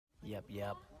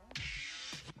Yep.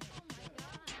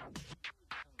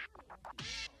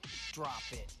 Drop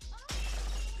it.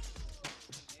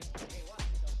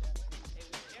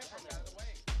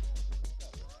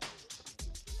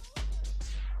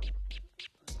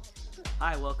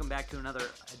 Hi, welcome back to another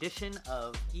edition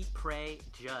of Eat, Pray,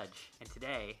 Judge. And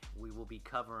today we will be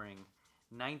covering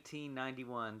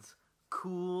 1991's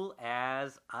Cool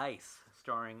as Ice,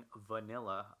 starring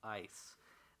Vanilla Ice.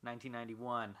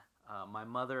 1991. My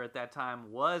mother at that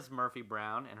time was Murphy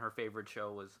Brown, and her favorite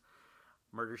show was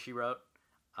Murder, She Wrote.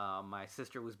 My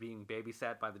sister was being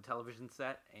babysat by the television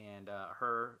set, and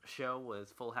her show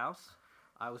was Full House.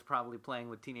 I was probably playing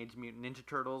with Teenage Mutant Ninja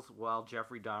Turtles, while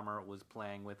Jeffrey Dahmer was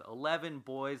playing with 11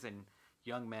 boys and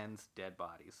young men's dead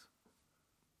bodies.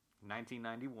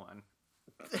 1991.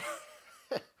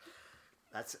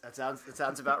 That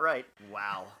sounds about right.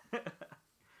 Wow.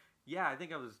 Yeah, I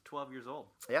think I was 12 years old.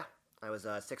 Yeah, I was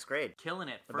 6th grade. Killing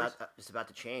it. First. Just about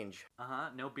to change.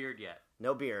 No beard yet.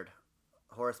 No beard.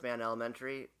 Horace Mann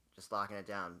Elementary, just locking it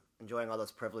down. Enjoying all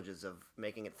those privileges of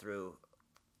making it through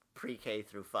pre-K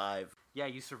through 5. Yeah,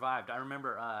 you survived. I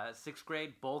remember 6th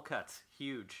grade, bowl cuts.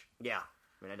 Huge. Yeah.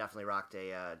 I mean, I definitely rocked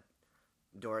a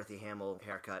Dorothy Hamill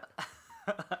haircut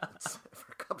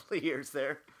for a couple of years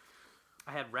there.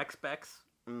 I had Rec Specs.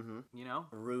 Mm-hmm. You know?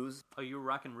 Ruse. Oh, you were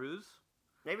rocking Ruse?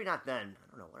 Maybe not then.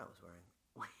 I don't know what I was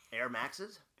wearing. Air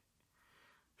Maxes?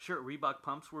 Sure, Reebok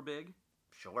pumps were big.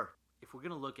 Sure. If we're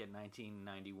going to look at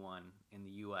 1991 in the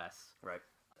U.S., right,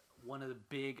 one of the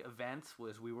big events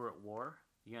was we were at war.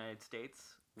 The United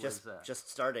States was... Just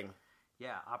starting.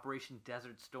 Yeah, Operation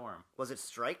Desert Storm. Was it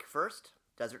strike first?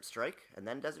 Desert Strike? And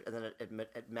then Desert... And then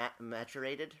it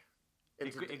maturated?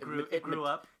 It grew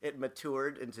up. It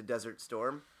matured into Desert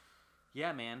Storm?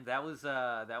 Yeah, man, that was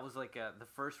like the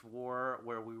first war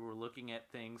where we were looking at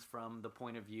things from the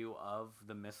point of view of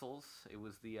the missiles. It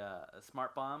was the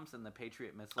smart bombs and the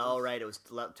Patriot missiles. Oh, right, it was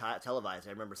televised.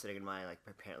 I remember sitting in my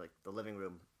the living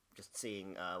room, just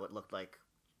seeing what looked like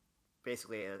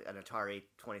basically an Atari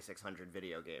 2600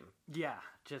 video game. Yeah,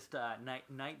 just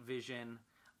night vision.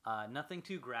 Nothing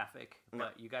too graphic,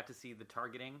 but you got to see the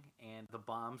targeting and the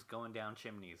bombs going down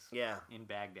chimneys. Yeah. In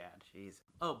Baghdad. Jeez.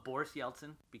 Oh, Boris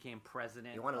Yeltsin became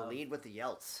president. You want to lead with the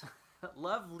Yelts.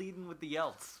 Love leading with the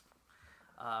Yelts.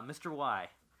 Mr. Y.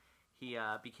 He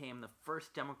became the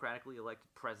first democratically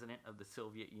elected president of the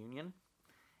Soviet Union.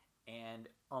 And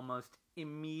almost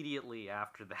immediately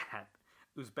after that,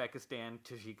 Uzbekistan,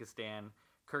 Tajikistan,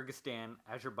 Kyrgyzstan,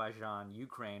 Azerbaijan,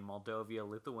 Ukraine, Moldova,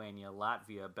 Lithuania,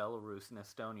 Latvia, Belarus, and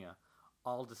Estonia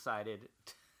all decided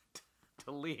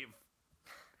to leave.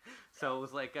 So it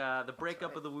was like the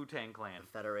breakup of the Wu-Tang Clan. The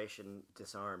Federation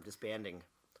disbanding.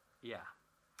 Yeah.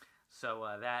 So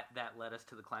that led us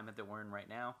to the climate that we're in right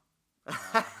now.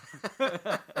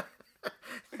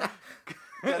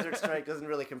 Desert Strike doesn't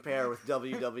really compare with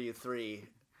WW3.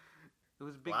 It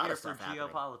was a big year for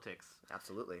geopolitics.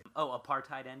 Absolutely. Oh,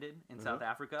 apartheid ended in South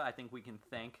Africa. I think we can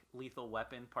thank Lethal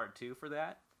Weapon Part 2 for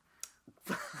that.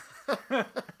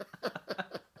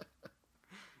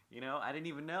 You know, I didn't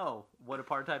even know what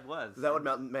apartheid was. Is that what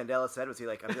Mandela said? Was he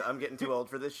like, I'm getting too old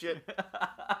for this shit?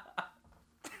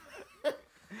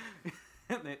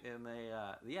 and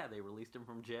they released him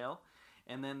from jail.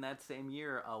 And then that same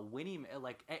year, Winnie,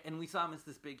 and we saw him as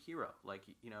this big hero. Like,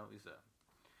 you know,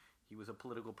 he was a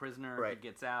political prisoner. Right. He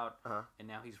gets out, and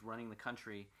now he's running the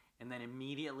country. And then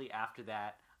immediately after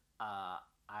that,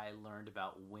 I learned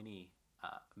about Winnie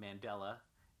Mandela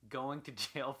going to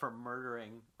jail for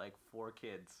murdering like 4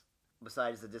 kids.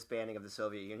 Besides the disbanding of the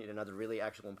Soviet Union and other really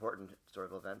actual important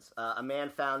historical events, a man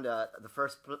found the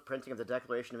first printing of the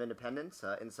Declaration of Independence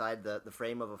inside the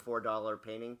frame of a $4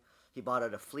 painting he bought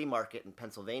at a flea market in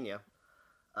Pennsylvania.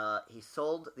 He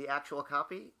sold the actual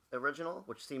copy, original,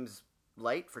 which seems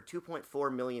light, for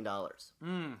 $2.4 million.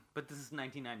 But this is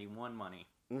 1991 money.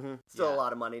 Mm-hmm. Still a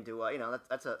lot of money to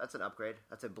that's an upgrade.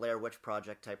 That's a Blair Witch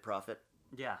Project type profit.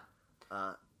 Yeah.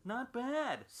 Not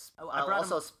bad.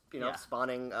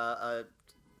 Spawning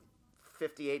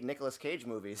 58 Nicolas Cage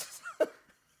movies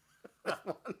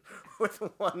with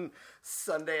one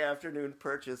Sunday afternoon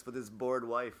purchase with his bored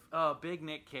wife. Oh, big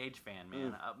Nick Cage fan,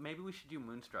 man. Maybe we should do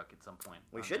Moonstruck at some point.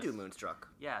 We should do Moonstruck.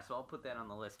 Yeah, so I'll put that on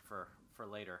the list for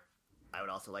later. I would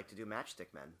also like to do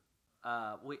Matchstick Men.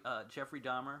 Jeffrey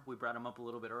Dahmer, we brought him up a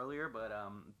little bit earlier, but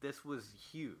this was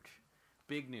huge.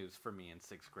 Big news for me in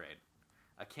 6th grade.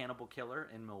 A cannibal killer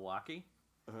in Milwaukee.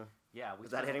 Mm-hmm. Yeah, was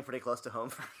that hitting pretty close to home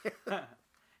for you?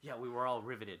 Yeah, we were all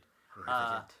riveted.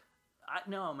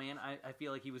 No, man, I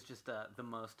feel like he was just the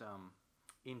most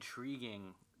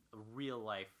intriguing real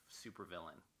life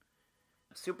supervillain.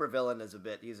 Supervillain is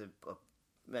he's a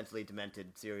mentally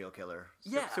demented serial killer.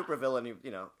 Yeah. Super villain.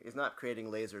 You know, he's not creating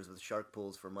lasers with shark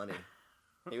pools for money.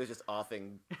 He was just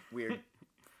offing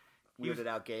weirded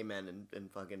out gay men in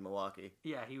fucking Milwaukee.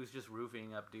 Yeah, he was just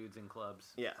roofing up dudes in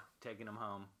clubs. Yeah. Taking them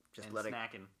home. Just and letting,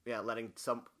 snacking. Yeah,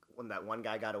 when that one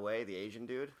guy got away, the Asian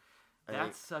dude.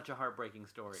 That's such a heartbreaking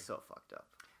story. So fucked up.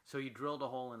 So he drilled a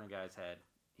hole in a guy's head.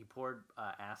 He poured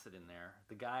acid in there.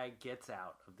 The guy gets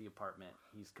out of the apartment.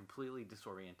 He's completely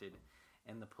disoriented,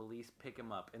 and the police pick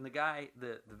him up. And the guy,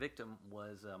 the victim,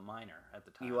 was a minor at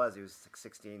the time. He was like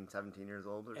 16, 17 years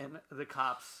old or something. And the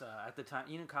cops, at the time,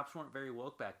 cops weren't very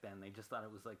woke back then. They just thought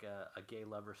it was like a gay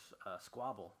lover's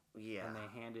squabble. Yeah. And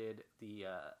they handed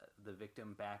the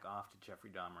victim back off to Jeffrey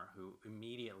Dahmer, who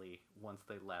immediately, once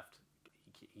they left,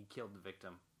 he killed the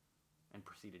victim and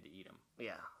proceeded to eat him.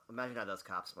 Yeah. Imagine how those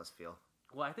cops must feel.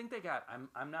 Well, I think they got...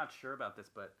 I'm not sure about this,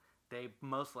 but they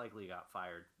most likely got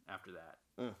fired after that.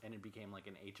 And it became like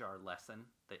an HR lesson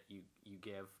that you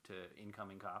give to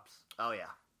incoming cops. Oh, yeah.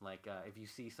 Like, if you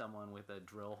see someone with a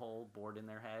drill hole bored in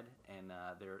their head and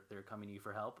they're coming to you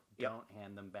for help, don't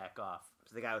hand them back off.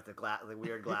 So the guy with the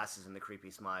weird glasses and the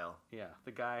creepy smile. Yeah,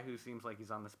 the guy who seems like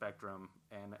he's on the spectrum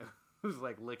and who's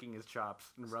like licking his chops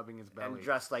and rubbing his belly. And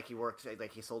dressed like he worked,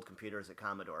 like he sold computers at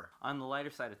Commodore. On the lighter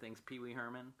side of things, Pee Wee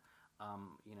Herman,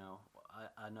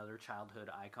 another childhood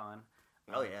icon.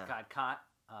 Oh, yeah. Got caught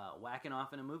whacking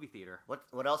off in a movie theater.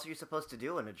 What else are you supposed to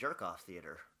do in a jerk-off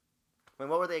theater? I mean,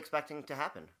 what were they expecting to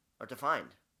happen? Or to find?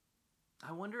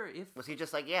 I wonder if... Was he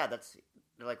just like, yeah, they're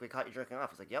like, we caught you jerking off.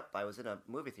 He's like, yep, I was in a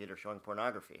movie theater showing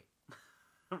pornography.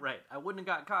 Right. I wouldn't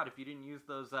have got caught if you didn't use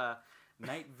those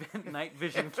night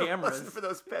vision cameras. It wasn't for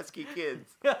those pesky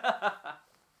kids.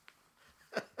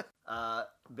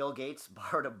 Bill Gates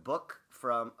borrowed a book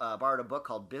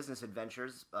called Business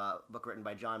Adventures, a book written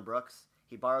by John Brooks.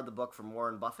 He borrowed the book from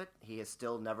Warren Buffett. He has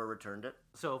still never returned it.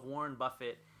 So if Warren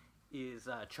Buffett is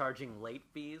charging late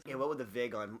fees... Yeah, what would the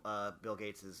VIG on Bill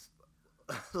Gates'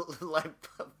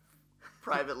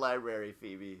 private library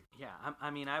fee be? Yeah,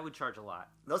 I would charge a lot.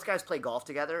 Those guys play golf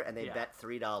together, and they bet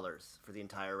 $3 for the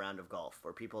entire round of golf.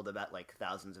 Or people that bet like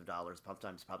thousands of dollars,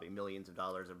 sometimes probably millions of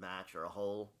dollars a match or a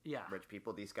hole. Yeah. Rich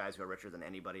people, these guys who are richer than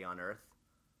anybody on earth,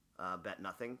 bet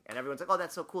nothing. And everyone's like, oh,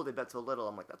 that's so cool, they bet so little.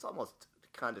 I'm like, that's almost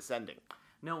condescending.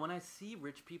 No, when I see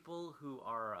rich people who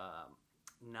are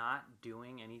not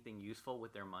doing anything useful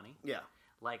with their money... Yeah.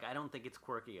 Like, I don't think it's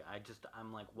quirky.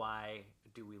 I'm like, why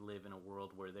do we live in a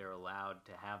world where they're allowed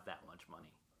to have that much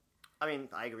money? I mean,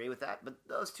 I agree with that, but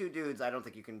those two dudes, I don't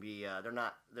think you can be,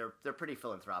 they're pretty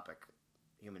philanthropic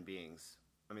human beings.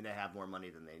 I mean, they have more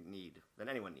money than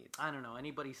anyone needs. I don't know.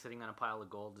 Anybody sitting on a pile of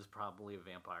gold is probably a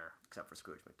vampire. Except for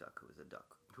Scrooge McDuck, who is a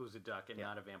duck. Who's a duck and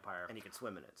not a vampire. And he can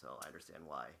swim in it, so I understand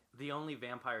why. The only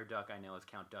vampire duck I know is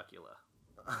Count Duckula.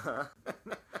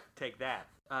 Take that.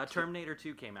 Terminator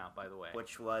 2 came out, by the way.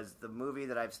 Which was the movie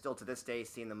that I've still to this day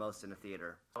seen the most in a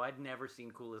theater. Oh, I'd never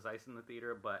seen Cool as Ice in the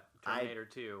theater, but Terminator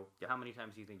 2, how many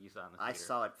times do you think you saw it in the theater? I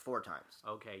saw it 4 times.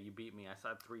 Okay, you beat me. I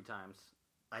saw it 3 times.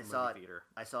 I saw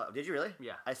it. Did you really?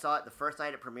 Yeah. I saw it the first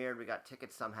night it premiered. We got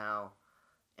tickets somehow,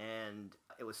 and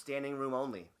it was standing room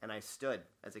only. And I stood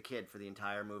as a kid for the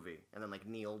entire movie, and then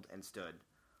kneeled and stood.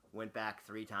 Went back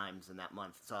 3 times in that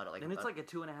month. Saw it at and it's like a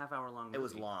 2.5 hour long movie. It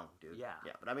was long, dude. Yeah.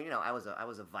 Yeah, but I mean, I was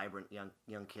a vibrant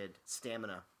young kid.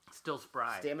 Stamina. Still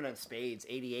spry. Stamina and spades.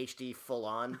 ADHD full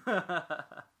on.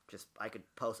 Just I could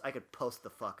post the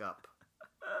fuck up.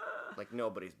 Like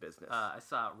nobody's business. I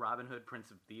saw Robin Hood,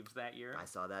 Prince of Thieves that year. I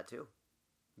saw that too.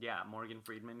 Yeah, Morgan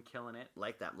Freeman killing it.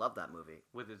 Like that. Love that movie.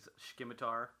 With his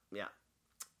scimitar. Yeah.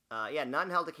 None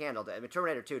held a candle to. I mean,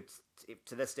 Terminator 2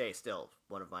 to this day still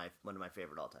one of my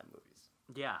favorite all-time movies.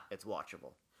 Yeah, it's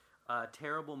watchable. A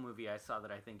terrible movie I saw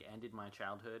that I think ended my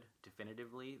childhood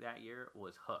definitively that year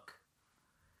was Hook.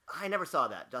 I never saw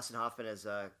that. Dustin Hoffman as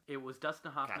It was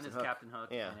Dustin Hoffman as Captain Hook,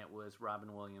 yeah. And it was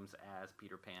Robin Williams as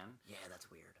Peter Pan. Yeah, that's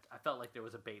weird. I felt like there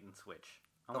was a bait and switch.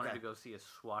 I wanted to go see a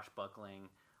swashbuckling,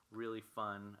 really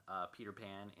fun Peter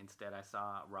Pan. Instead, I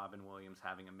saw Robin Williams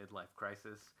having a midlife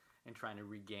crisis and trying to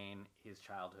regain his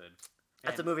childhood.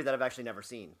 That's a movie that I've actually never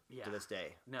seen to this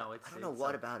day. No, I don't know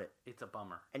what about it. It's a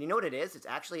bummer. And you know what it is? It's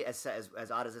actually, as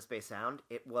odd as this may sound,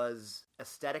 it was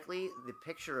aesthetically, the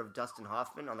picture of Dustin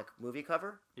Hoffman on the movie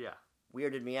cover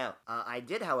weirded me out. I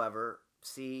did, however,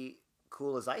 see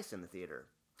Cool as Ice in the theater.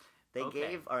 They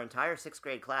gave our entire 6th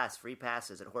grade class free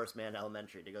passes at Horseman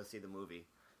Elementary to go see the movie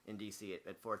in D.C.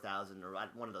 at 4,000 or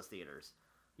at one of those theaters.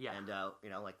 Yeah. And,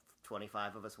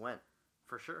 25 of us went.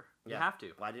 For sure. You have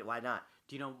to. Why not?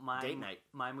 Do you know Date night.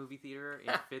 My movie theater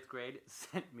in 5th grade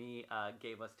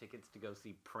gave us tickets to go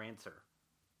see Prancer.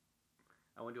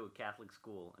 I went to a Catholic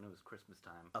school, and it was Christmas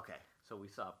time. Okay. So we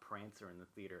saw Prancer in the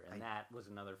theater, and that was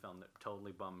another film that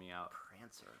totally bummed me out.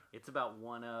 Prancer. It's about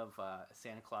one of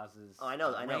Santa Claus's I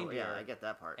know. reindeer Yeah, I get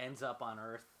that part. ends up on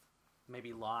Earth,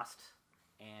 maybe lost,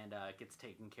 and gets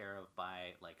taken care of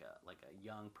by like a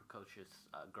young, precocious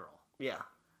girl. Yeah.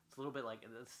 It's a little bit like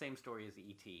the same story as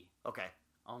E.T. Okay.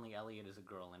 Only Elliot is a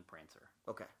girl in Prancer.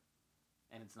 Okay.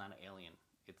 And it's not an alien,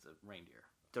 it's a reindeer.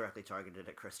 Directly targeted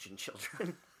at Christian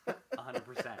children.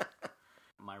 100%.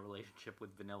 My relationship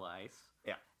with Vanilla Ice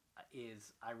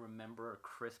is I remember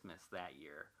Christmas that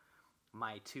year.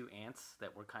 My two aunts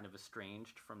that were kind of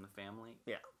estranged from the family,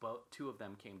 two of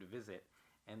them came to visit,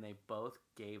 and they both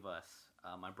gave us,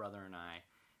 my brother and I,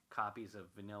 copies of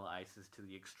Vanilla Ice's To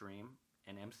the Extreme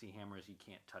and MC Hammer's You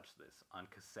Can't Touch This on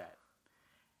cassette.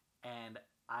 And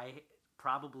I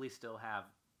probably still have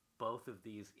both of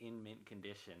these in mint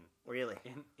condition. Really?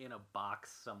 In a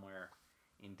box somewhere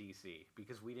in DC,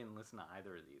 because we didn't listen to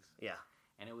either of these. Yeah.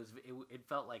 And it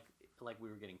felt like we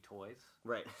were getting toys.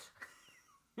 Right.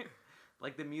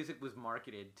 Like the music was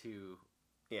marketed to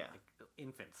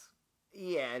infants.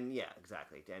 Yeah, and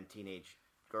exactly. And teenage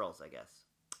girls, I guess.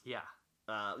 Yeah.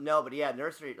 No, but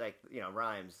nursery,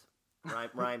 rhymes.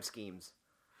 Rhyme schemes.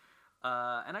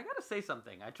 And I gotta say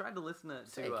something. I tried to listen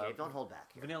to Cave, don't hold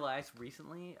back here. Vanilla Ice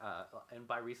recently, and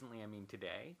by recently I mean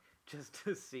today, just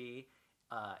to see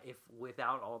if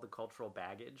without all the cultural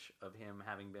baggage of him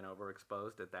having been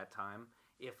overexposed at that time,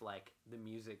 if the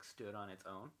music stood on its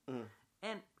own. Mm.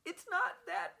 And it's not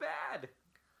that bad.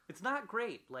 It's not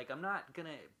great. I'm not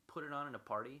gonna put it on in a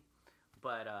party,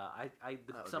 but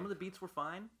some of the beats were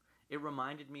fine. It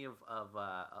reminded me of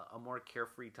a more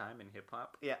carefree time in hip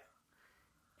hop. Yeah.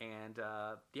 And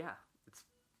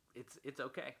it's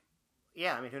okay.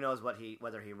 Yeah, I mean, who knows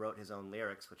whether he wrote his own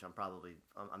lyrics, which I'm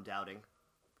doubting.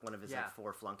 One of his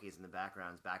 4 flunkies in the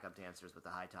backgrounds, backup dancers with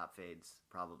the high top fades,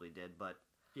 probably did. But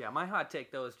yeah, my hot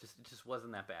take though is it just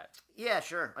wasn't that bad. Yeah,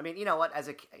 sure. I mean, you know what?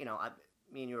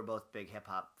 Me and you were both big hip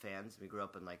hop fans. We grew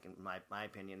up in in my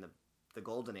opinion, the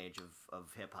golden age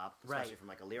of hip hop, especially from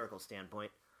a lyrical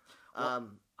standpoint. Well,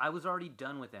 I was already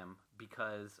done with him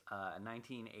because in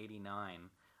 1989.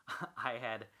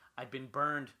 I'd been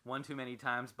burned one too many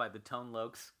times by the Tone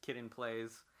Loc's Kid and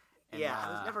Plays. And,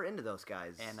 I was never into those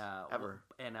guys. And ever.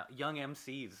 And young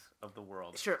MCs of the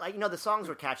world. Sure, the songs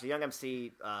were catchy. The Young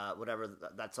MC, whatever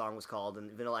that song was called,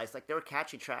 and Vanilla Ice, they were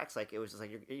catchy tracks. It was just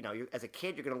you're as a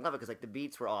kid, you're gonna love it because the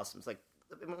beats were awesome. It's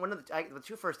one of the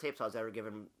 2 first tapes I was ever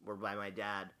given were by my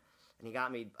dad, and he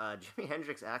got me Jimi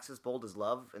Hendrix Axis Bold as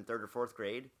Love in 3rd or 4th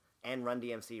grade. And Run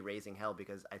DMC Raising Hell,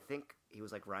 because I think he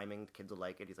was rhyming, kids will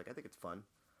like it. He's I think it's fun.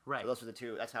 Right. So those were the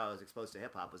 2. That's how I was exposed to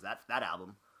hip hop, was that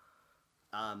album.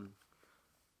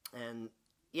 And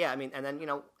yeah, I mean, and then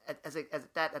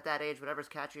at that age, whatever's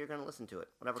catchy, you're gonna listen to it.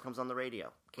 Whatever comes on the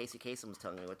radio. Casey Kasem was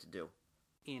telling me what to do.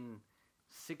 In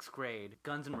 6th grade,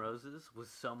 Guns N' Roses was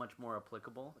so much more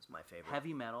applicable. That's my favorite.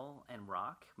 Heavy metal and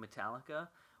rock, Metallica,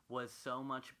 was so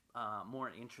much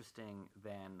more interesting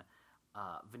than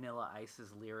Vanilla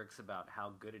Ice's lyrics about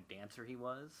how good a dancer he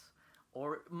was,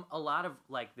 or a lot of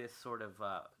this sort of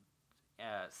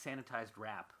sanitized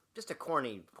rap. Just a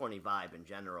corny vibe in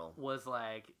general. Was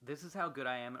this is how good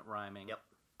I am at rhyming. Yep.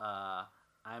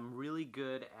 I'm really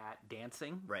good at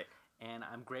dancing. Right. And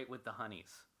I'm great with the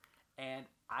honeys. And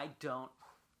I don't,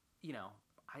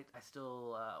 I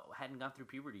still hadn't gone through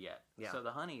puberty yet. Yeah. So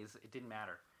the honeys, it didn't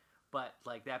matter. But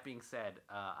that being said,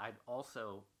 I'd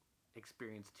also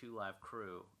experienced 2 Live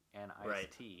Crew and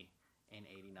Ice-T in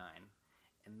 '89,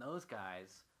 and those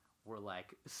guys were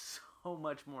so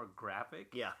much more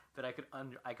graphic that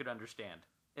I could understand.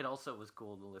 It also was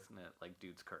cool to listen to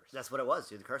dudes curse. That's what it was,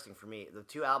 dude. The cursing for me. The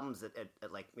 2 albums that at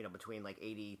between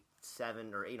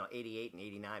 87 or 88 and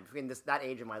 89, between that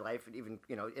age of my life, and even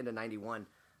into 91,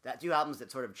 that 2 albums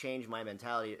that sort of changed my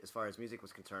mentality as far as music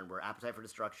was concerned were Appetite for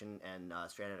Destruction and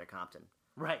Straight Outta Compton.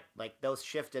 Right. Those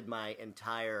shifted my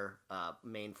entire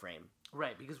mainframe.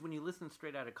 Right, because when you listen to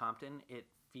Straight Outta Compton, it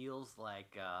feels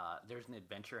like there's an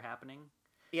adventure happening.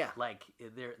 Yeah.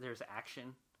 There's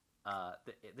action.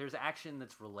 There's action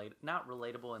that's not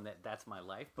relatable in that's my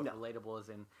life, but relatable as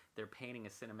in they're painting a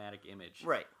cinematic image.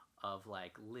 Right. Of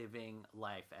living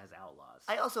life as outlaws.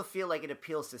 I also feel like it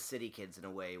appeals to city kids in a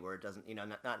way where it doesn't,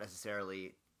 not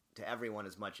necessarily to everyone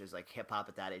as much as hip hop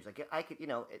at that age. I could,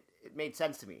 it made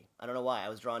sense to me. I don't know why I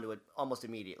was drawn to it almost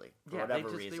immediately for whatever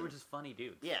reason. They were just funny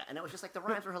dudes. Yeah, and it was just the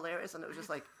rhymes were hilarious, and it was just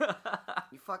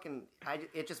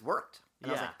it just worked.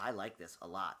 And I was I like this a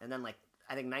lot. And then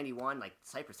I think 91,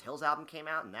 Cypress Hill's album came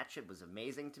out, and that shit was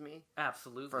amazing to me.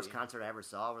 Absolutely. First concert I ever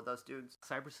saw were those dudes.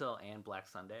 Cypress Hill and Black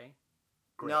Sunday.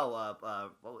 great. No,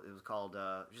 what it was called? It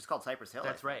was just called Cypress Hill.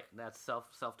 That's right. That's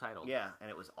self-titled. Yeah, and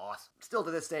it was awesome. Still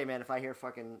to this day, man, if I hear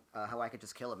fucking How I Could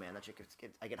Just Kill a Man, that shit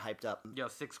I get hyped up. Yo,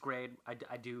 6th grade,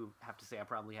 I do have to say I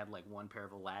probably had like one pair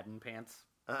of Aladdin pants.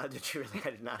 Did you really? I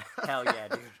did not. Hell yeah,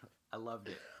 dude. I loved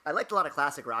it. I liked a lot of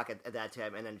classic rock at that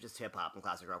time, and then just hip-hop and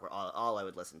classic rock were all I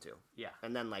would listen to. Yeah.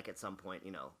 And then, like, at some point,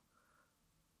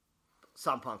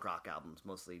 some punk rock albums,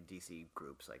 mostly DC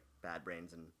groups like Bad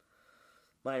Brains and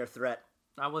Minor Threat.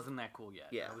 I wasn't that cool yet.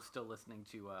 Yeah. I was still listening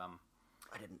to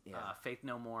I didn't. Yeah. Faith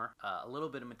No More, a little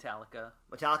bit of Metallica.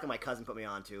 Metallica, my cousin put me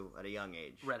on to at a young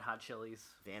age. Red Hot Chilies.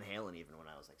 Van Halen, even when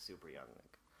I was like super young,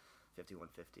 like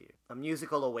 5150. A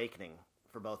musical awakening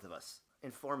for both of us.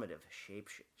 Informative,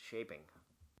 shaping.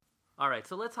 All right,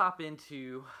 so let's hop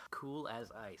into Cool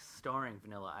as Ice, starring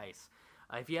Vanilla Ice.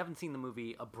 If you haven't seen the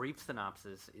movie, a brief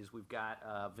synopsis is we've got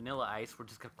Vanilla Ice. We're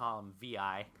just going to call him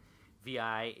VI.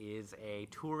 VI is a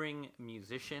touring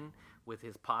musician with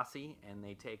his posse, and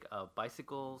they take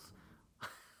bicycles.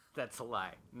 That's a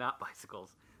lie, not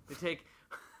bicycles. They take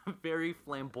very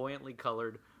flamboyantly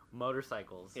colored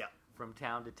motorcycles from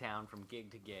town to town, from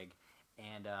gig to gig,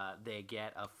 and they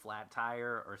get a flat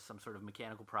tire or some sort of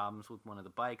mechanical problems with one of the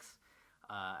bikes.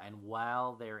 And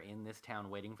while they're in this town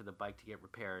waiting for the bike to get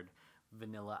repaired,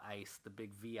 Vanilla Ice, the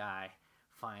big VI,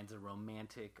 finds a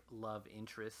romantic love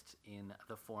interest in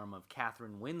the form of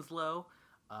Catherine Winslow,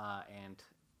 and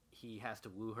he has to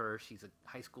woo her. She's a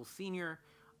high school senior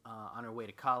on her way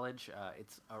to college.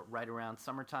 It's right around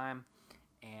summertime,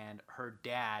 and her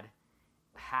dad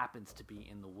happens to be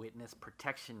in the witness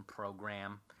protection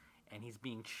program, and he's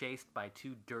being chased by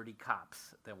 2 dirty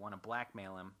cops that want to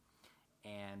blackmail him,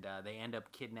 and they end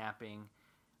up kidnapping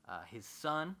his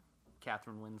son,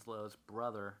 Catherine Winslow's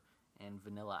brother, and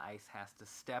Vanilla Ice has to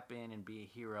step in and be a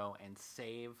hero and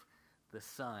save the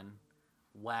son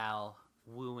while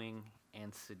wooing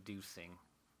and seducing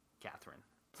Catherine.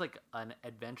 It's like an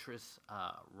adventurous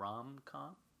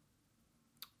rom-com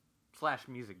 /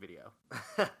 music video.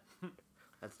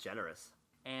 That's generous.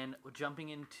 And jumping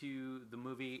into the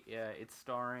movie, it's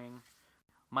starring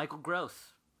Michael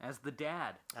Gross as the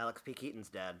dad. Alex P. Keaton's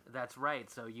dad. That's right.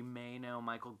 So you may know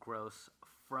Michael Gross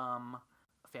from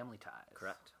Family Ties.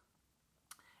 Correct.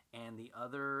 And the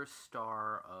other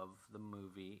star of the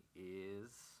movie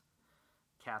is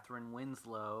Catherine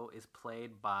Winslow, is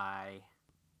played by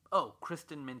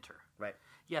Kristin Minter. Right.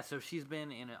 Yeah, so she's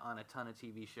been on a ton of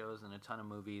TV shows and a ton of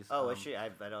movies. Oh, is she? I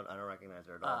don't recognize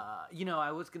her at all.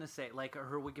 I was gonna say, like,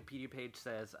 her Wikipedia page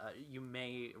says you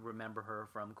may remember her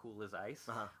from Cool as Ice,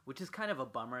 which is kind of a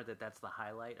bummer that that's the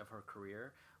highlight of her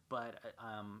career. But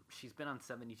she's been on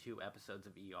 72 episodes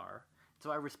of ER. So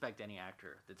I respect any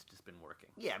actor that's just been working.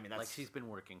 Yeah, I mean, that's... Like, she's been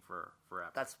working for forever.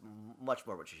 That's much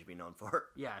more what she should be known for.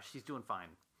 Yeah, she's doing fine.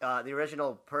 The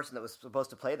original person that was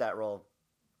supposed to play that role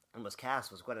and was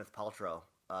cast was Gwyneth Paltrow,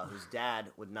 whose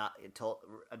dad would not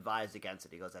advised against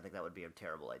it. He goes, I think that would be a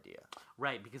terrible idea.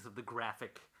 Right, because of the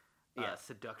graphic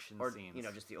seduction scenes.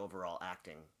 Or, just the overall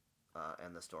acting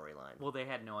and the storyline. Well, they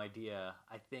had no idea,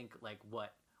 I think, like,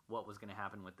 what was going to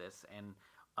happen with this. And...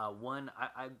 I want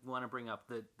to bring up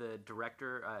the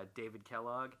director, David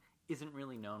Kellogg, isn't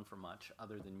really known for much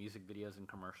other than music videos and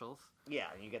commercials. Yeah,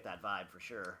 you get that vibe for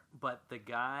sure. But the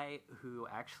guy who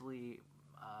actually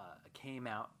came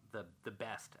out the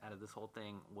best out of this whole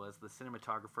thing was the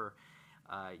cinematographer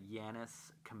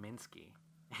Janusz Kaminski.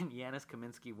 And Janusz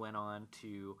Kaminski went on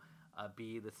to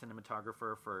be the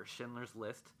cinematographer for Schindler's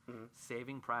List,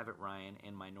 Saving Private Ryan,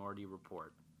 and Minority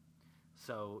Report.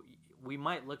 So... we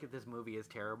might look at this movie as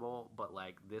terrible, but,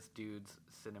 like, this dude's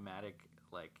cinematic,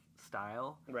 like,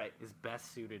 style is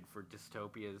best suited for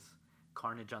dystopias,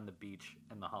 Carnage on the Beach,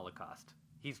 and the Holocaust.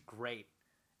 He's great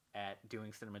at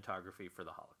doing cinematography for the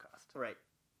Holocaust. Right.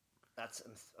 That's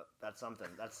something.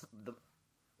 That's the...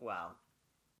 Wow.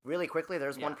 Really quickly,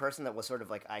 there's one person that was sort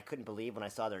of like, I couldn't believe when I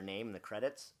saw their name in the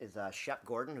credits, is Shep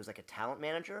Gordon, who's like a talent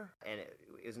manager, and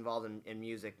is involved in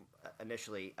music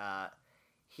initially.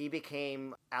 He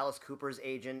became Alice Cooper's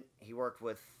agent. He worked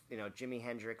with, Jimi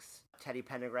Hendrix, Teddy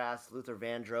Pendergrass, Luther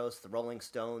Vandross, the Rolling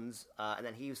Stones, and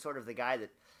then he was sort of the guy that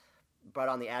brought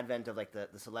on the advent of, like, the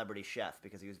celebrity chef,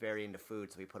 because he was very into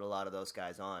food, so he put a lot of those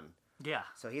guys on. Yeah.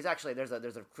 So he's actually, there's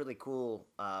a really cool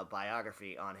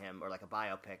biography on him, or like a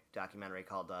biopic documentary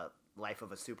called Life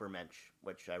of a Supermensch,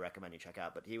 which I recommend you check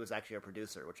out. But he was actually a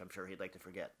producer, which I'm sure he'd like to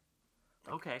forget.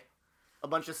 Okay. A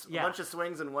bunch of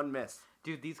swings and one miss.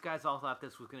 Dude, these guys all thought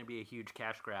this was going to be a huge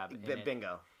cash grab.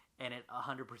 Bingo. And it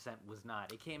 100% was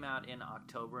not. It came out in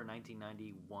October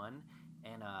 1991,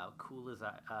 and Cool as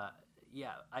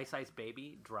Ice Ice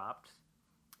Baby dropped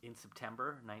in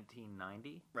September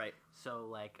 1990. Right. So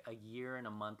like a year and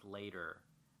a month later,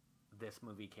 this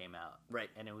movie came out. Right.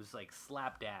 And it was like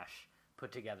slapdash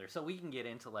put together. So we can get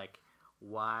into like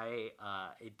why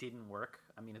it didn't work.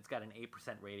 I mean, it's got an 8%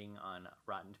 rating on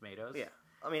Rotten Tomatoes. Yeah.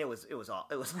 I mean, it was awful.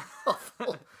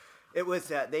 It was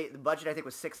the budget I think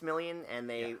was $6 million, and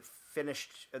they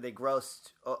grossed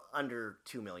under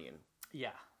 $2 million. Yeah.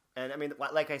 And I mean,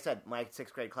 like I said, my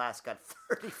 6th grade class got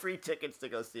 30 free tickets to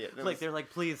go see it. They're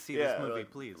like, please see this movie,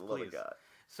 like, please. Oh my God.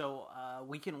 So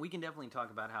we can definitely talk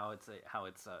about how it's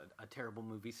a terrible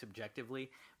movie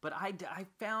subjectively, but I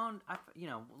found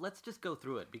let's just go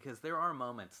through it because there are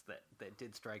moments that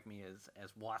did strike me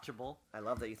as watchable. I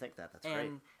love that you think that. That's great.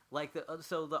 And like the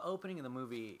opening of the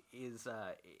movie is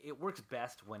it works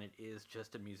best when it is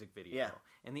just a music video. Yeah.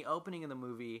 And the opening of the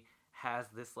movie has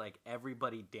this like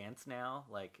everybody dance now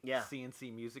like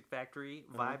CNC Music Factory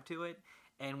vibe to it.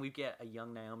 And we get a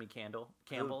young Naomi Campbell.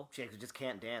 She just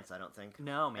can't dance, I don't think.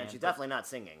 No, man. And she's definitely not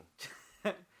singing.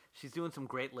 She's doing some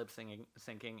great lip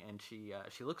syncing, and she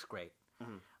looks great.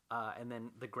 Mm-hmm. And then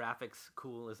the graphics,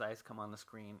 cool as ice, come on the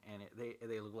screen, and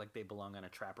they look like they belong on a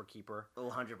Trapper Keeper.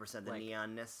 100% the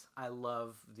neonness. I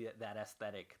love that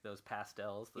aesthetic, those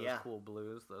pastels, those cool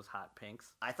blues, those hot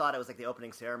pinks. I thought it was like the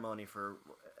opening ceremony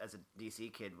as a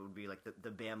DC kid, would be like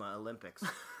the Bama Olympics.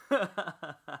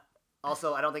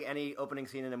 Also, I don't think any opening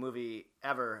scene in a movie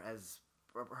ever has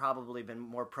probably been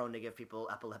more prone to give people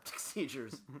epileptic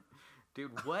seizures.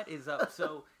 Dude, what is up?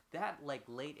 So that like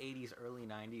late 80s, early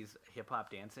 90s hip-hop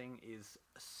dancing is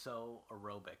so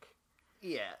aerobic.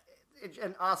 Yeah.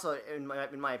 And also, in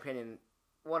my opinion,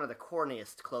 one of the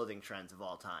corniest clothing trends of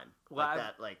all time. Well,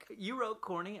 you wrote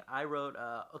corny, I wrote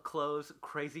clothes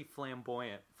crazy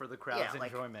flamboyant for the crowd's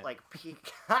enjoyment. Like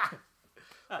peacock.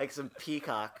 Like some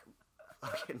peacock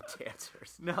fucking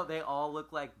dancers. No, they all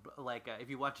look like if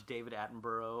you watch David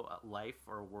Attenborough Life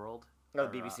or World or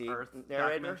BBC Earth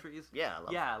narrator? documentaries. Yeah,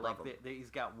 I love like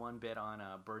he's got one bit on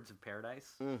Birds of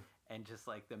Paradise and just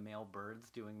like the male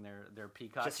birds doing their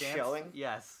peacock just dance. Showing?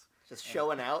 Yes. Just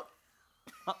showing out.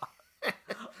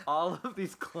 All of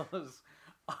these clothes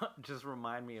just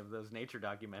remind me of those nature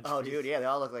documentaries. Oh, dude, yeah, they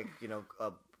all look like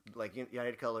like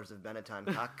United Colors of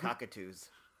Benetton cockatoos.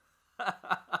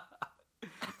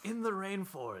 In the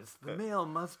rainforest, the male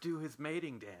must do his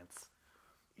mating dance.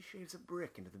 He shaves a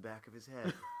brick into the back of his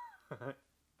head. Oh,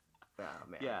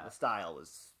 man. Yeah. The style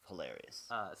was hilarious.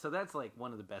 So that's like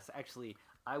one of the best. Actually,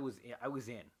 I was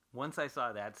in. Once I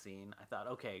saw that scene, I thought,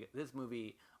 okay, this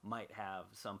movie might have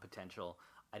some potential.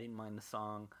 I didn't mind the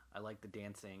song. I liked the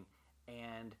dancing.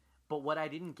 But what I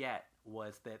didn't get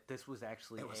was that this was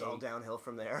actually it was all downhill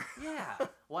from there. Yeah.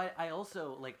 Well, I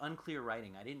also, like, unclear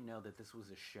writing. I didn't know that this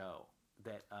was a show,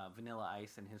 that Vanilla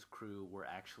Ice and his crew were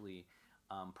actually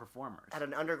performers. At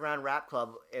an underground rap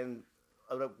club in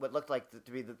what looked like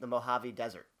to be the Mojave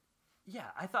Desert.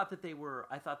 Yeah, I thought that they were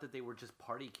just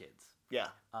party kids. Yeah.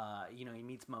 He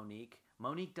meets Monique.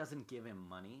 Monique doesn't give him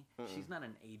money. Mm-mm. She's not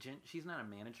an agent. She's not a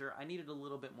manager. I needed a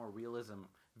little bit more realism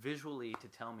visually to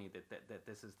tell me that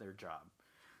this is their job.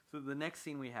 So the next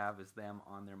scene we have is them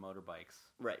on their motorbikes.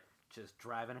 Right. Just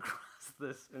driving across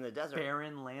this in the desert.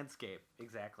 Barren landscape.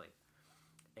 Exactly.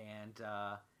 And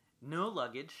no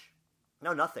luggage.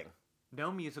 No, nothing.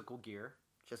 No musical gear.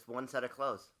 Just one set of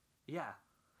clothes. Yeah.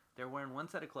 They're wearing one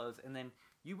set of clothes. And then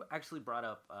you actually brought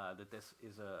up that this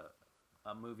is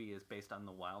a movie is based on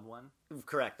The Wild One.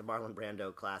 Correct, the Marlon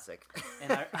Brando classic.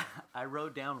 And I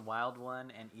wrote down Wild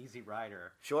One and Easy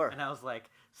Rider. Sure. And I was like,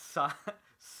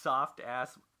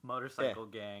 soft-ass motorcycle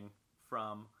gang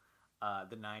from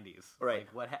the 90s. Right.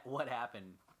 Like, what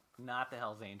happened? Not the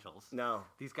Hells Angels. No.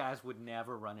 These guys would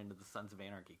never run into the Sons of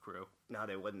Anarchy crew. No,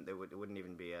 they wouldn't. It wouldn't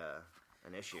even be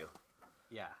an issue.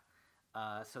 Yeah.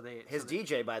 His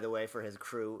DJ, by the way, for his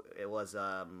crew, it was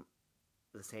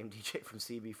the same DJ from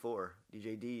CB4,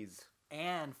 DJ D's.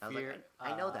 And Fear.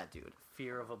 I know that dude.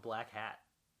 Fear of a Black Hat.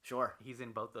 Sure. He's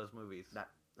in both those movies. That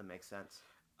makes sense.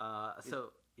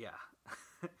 Yeah.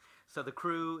 So the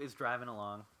crew is driving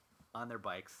along on their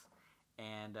bikes,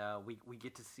 and we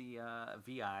get to see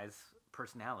VI's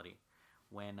personality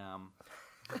when.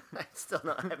 I still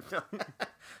not.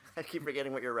 I keep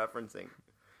forgetting what you're referencing.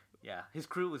 Yeah, his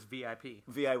crew was VIP.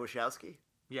 V.I. Wachowski?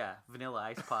 Yeah, Vanilla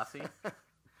Ice Posse.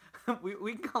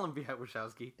 we can call him V.I.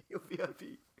 Wachowski.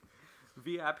 VIP.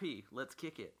 VIP, let's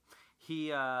kick it.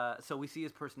 So we see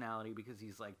his personality because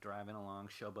he's like driving along,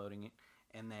 showboating it,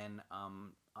 and then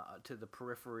to the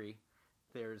periphery,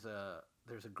 there's a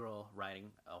girl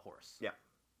riding a horse. Yeah,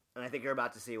 and I think you're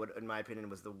about to see what, in my opinion,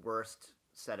 was the worst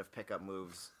set of pickup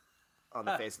moves on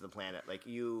the face of the planet. Like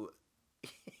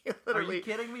Are you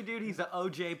kidding me, dude? He's an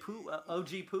OG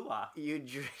Pooah.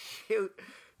 You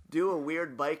do a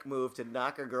weird bike move to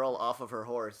knock a girl off of her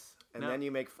horse, and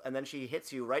then she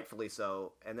hits you, rightfully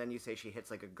so, and then you say she hits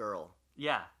like a girl.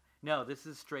 Yeah. No, this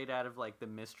is straight out of like the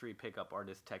mystery pickup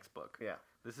artist textbook. Yeah.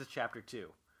 This is chapter 2.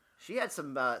 She had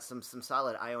some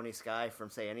solid Ione Sky from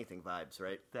Say Anything vibes,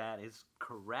 right? That is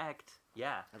correct.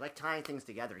 Yeah. I like tying things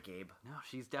together, Gabe. No,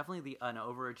 she's definitely an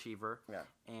overachiever. Yeah.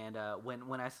 And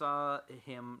when I saw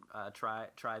him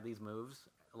try these moves,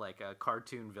 like a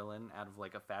cartoon villain out of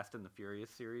like a Fast and the Furious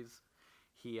series,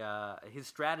 his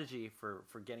strategy for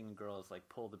getting a girl is like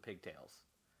pull the pigtails.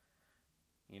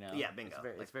 You know? Yeah, bingo.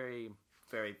 It's very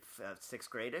sixth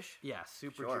grade-ish? Yeah,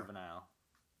 super juvenile.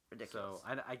 Ridiculous.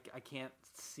 So I can't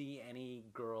see any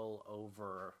girl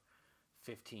over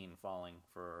 15 falling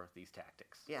for these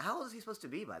tactics. Yeah, how old is he supposed to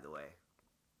be, by the way?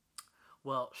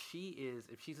 Well,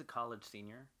 if she's a college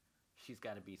senior, she's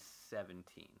got to be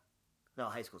 17. No,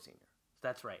 high school senior.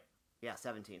 That's right. Yeah,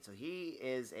 17. So he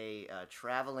is a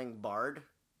traveling bard.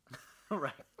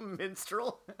 Right.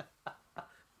 Minstrel.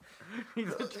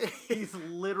 He's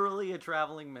literally a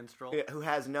traveling minstrel. Yeah, who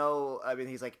has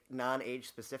he's like non-age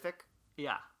specific.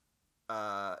 Yeah.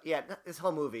 This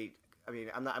whole movie,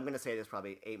 I'm going to say this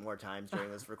probably 8 more times during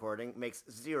this recording, makes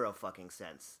zero fucking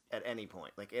sense at any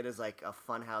point. Like, it is like a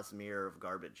funhouse mirror of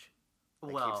garbage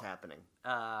that keeps happening.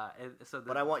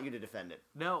 But I want you to defend it.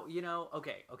 No,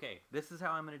 okay. This is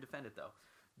how I'm going to defend it, though.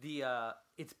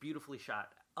 It's beautifully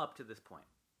shot up to this point.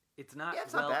 It's not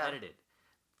well edited.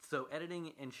 So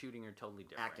editing and shooting are totally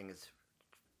different. Acting is...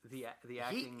 The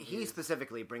acting he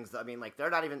specifically brings they're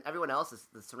not even... Everyone else,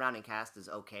 the surrounding cast is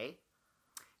okay.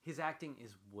 His acting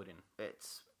is wooden.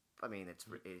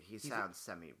 He sounds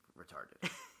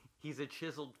semi-retarded. He's a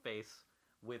chiseled face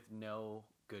with no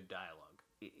good dialogue.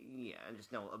 Yeah, and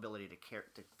just no ability to care.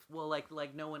 Well,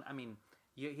 like no one.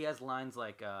 He has lines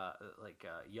like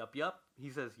yup yup. He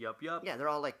says yup yup. Yeah, they're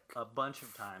all like a bunch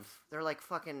of times. They're like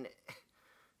fucking.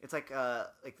 It's like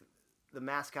the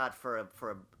mascot for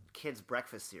a kid's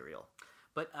breakfast cereal.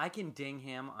 But I can ding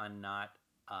him on not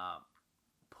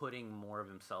putting more of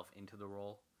himself into the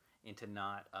role, into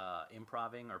not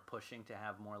improving or pushing to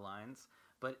have more lines.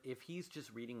 But if he's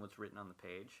just reading what's written on the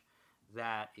page,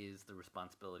 that is the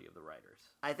responsibility of the writers.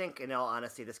 I think, in all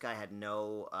honesty, this guy had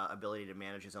no ability to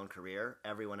manage his own career.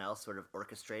 Everyone else sort of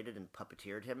orchestrated and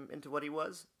puppeteered him into what he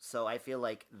was. So I feel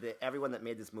like everyone that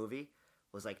made this movie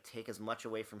was like, take as much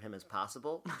away from him as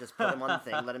possible. Just put him on the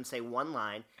thing, let him say one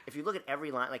line. If you look at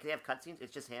every line, like they have cutscenes,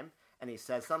 it's just him, and he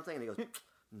says something, and he goes,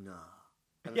 no.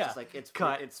 And it's just like,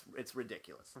 it's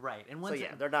ridiculous. Right. And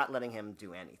they're not letting him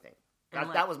do anything.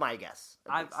 That was my guess.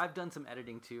 I've done some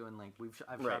editing too, and like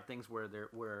I've shot things where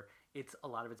it's a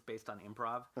lot of it's based on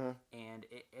improv, and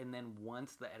then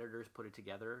once the editors put it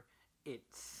together, it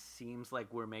seems like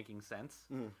we're making sense.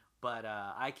 But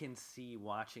I can see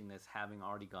watching this, having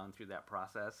already gone through that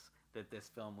process, that this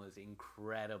film was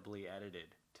incredibly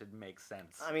edited to make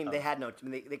sense. They had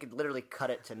they could literally cut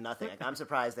it to nothing. Like, I'm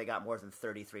surprised they got more than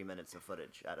 33 minutes of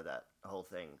footage out of that whole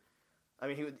thing.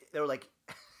 They were like.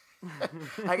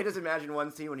 I can just imagine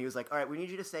one scene when he was like, all right, we need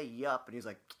you to say yup. And he's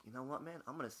like, you know what, man?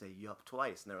 I'm going to say yup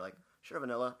twice. And they were like, sure,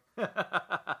 Vanilla.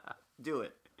 Do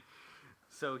it.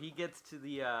 So he gets to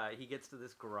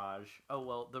this garage. Oh,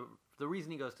 well, the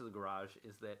reason he goes to the garage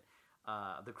is that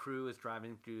the crew is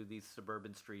driving through these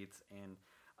suburban streets, and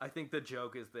I think the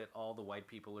joke is that all the white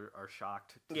people are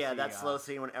shocked to see, that slow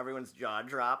scene when everyone's jaw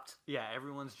dropped. Yeah,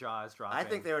 everyone's jaw is dropping. I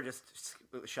think they were just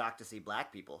shocked to see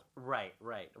black people. Right.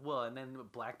 Well, and then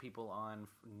black people on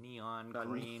neon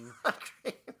green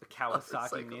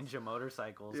Kawasaki Ninja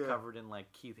motorcycles covered in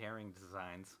like Keith Haring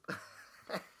designs.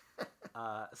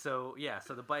 So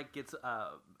the bike gets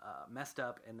messed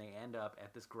up, and they end up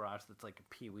at this garage that's like a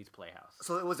Pee-wee's Playhouse.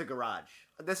 So it was a garage.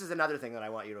 This is another thing that I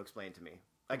want you to explain to me.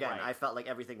 Again, I felt like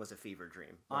everything was a fever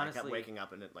dream. Honestly, I kept waking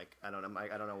up and I don't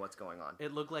know what's going on.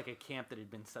 It looked like a camp that had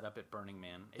been set up at Burning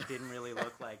Man. It didn't really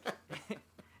look like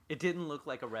it didn't look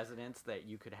like a residence that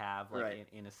you could have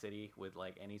in a city with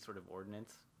like any sort of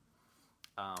ordinance.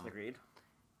 Agreed.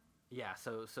 Yeah,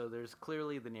 so there's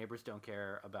clearly the neighbors don't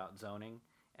care about zoning,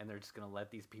 and they're just going to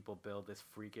let these people build this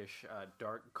freakish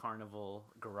dark carnival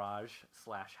garage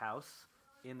 / house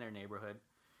in their neighborhood.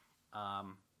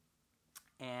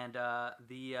 And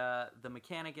the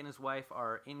mechanic and his wife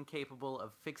are incapable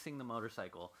of fixing the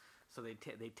motorcycle, so they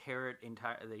tear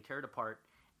it apart,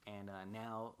 and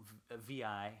now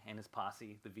Vi and his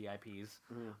posse, the VIPs,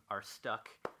 are stuck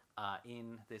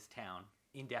in this town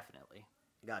indefinitely.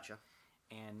 Gotcha.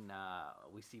 And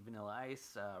we see Vanilla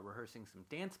Ice rehearsing some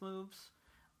dance moves,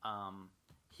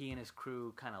 he and his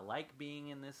crew kind of like being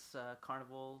in this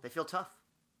carnival They feel tough.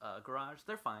 garage.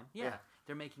 They're fine. Yeah. Yeah.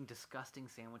 They're making disgusting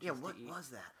sandwiches Yeah, what to eat. was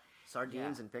that?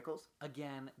 Sardines and pickles?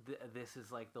 Again, this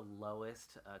is like the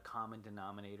lowest common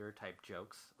denominator type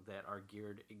jokes that are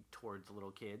geared towards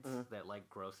little kids that like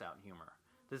gross out humor.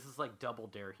 This is like Double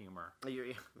Dare humor,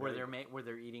 where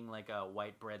they're eating like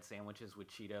white bread sandwiches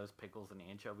with Cheetos, pickles, and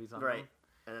anchovies on them. Right.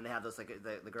 And then they have those like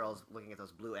the girls looking at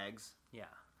those blue eggs. Yeah.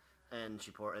 And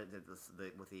she poured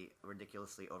with the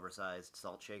ridiculously oversized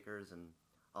salt shakers and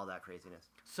all that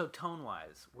craziness. So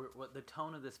tone-wise, the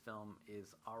tone of this film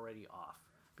is already off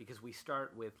because we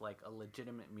start with like a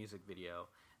legitimate music video,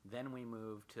 then we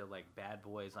move to like bad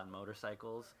boys on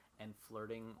motorcycles and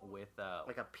flirting with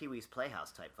like a Pee-wee's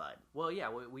Playhouse type vibe. Well, yeah,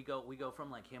 we go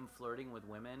from like him flirting with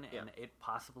women and it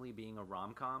possibly being a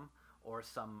rom-com or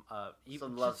some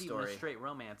love story, even a straight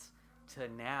romance, to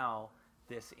now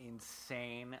this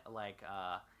insane like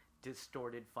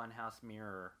distorted funhouse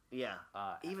mirror. Yeah.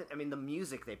 The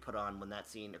music they put on when that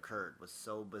scene occurred was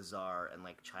so bizarre and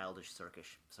like childish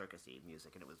circusy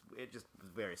music, and it just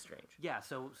was very strange. Yeah,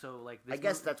 so like this I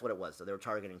guess that's what it was. So they were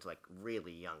targeting to like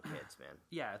really young kids, man.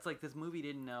 Yeah, it's like this movie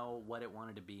didn't know what it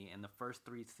wanted to be, and the first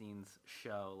 3 scenes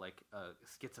show like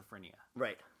schizophrenia.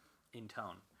 Right. In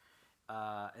tone.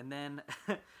 And then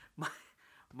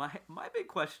my big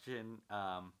question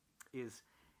is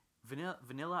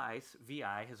Vanilla Ice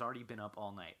VI has already been up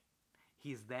all night.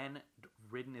 He's then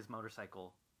ridden his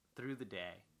motorcycle through the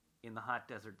day in the hot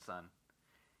desert sun,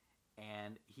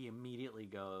 and he immediately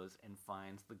goes and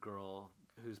finds the girl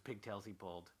whose pigtails he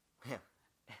pulled. Yeah.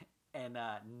 And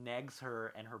negs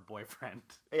her and her boyfriend.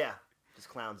 Yeah, just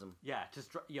clowns him. Yeah,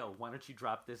 just why don't you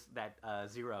drop that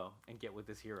zero and get with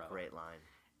this hero? Great line.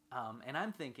 And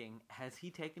I'm thinking, has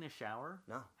he taken a shower?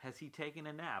 No. Has he taken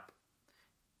a nap?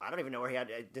 I don't even know where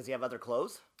does he have other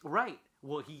clothes? Right.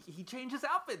 Well, he changes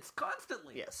outfits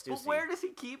constantly. Yeah, Stussy. But where does he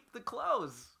keep the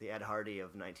clothes? The Ed Hardy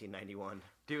of 1991.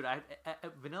 Dude,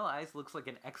 Vanilla Ice looks like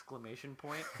an exclamation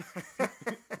point.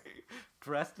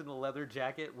 Dressed in a leather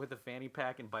jacket with a fanny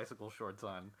pack and bicycle shorts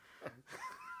on.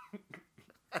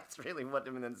 That's really what,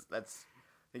 that's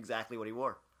exactly what he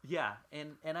wore. Yeah,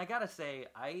 and I gotta say,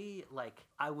 I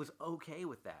was okay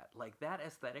with that. Like, that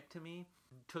aesthetic to me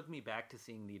took me back to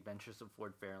seeing The Adventures of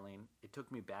Ford Fairlane. It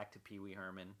took me back to Pee Wee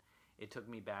Herman. It took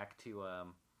me back to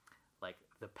like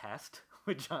The Pest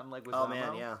with John Leguizamo. Oh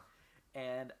man, yeah.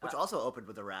 And which also opened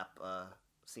with a rap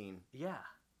scene. Yeah.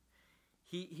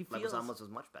 He feels Leguizamo's was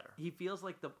much better. He feels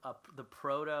like the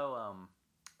proto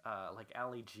like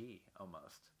Ali G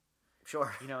almost.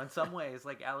 Sure. You know, in some ways,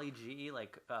 like Ali G,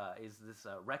 is this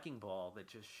wrecking ball that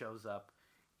just shows up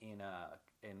in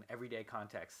everyday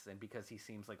contexts, and because he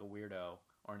seems like a weirdo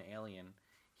or an alien,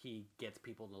 he gets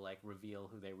people to like reveal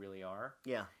who they really are.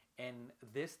 Yeah. And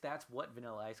that's what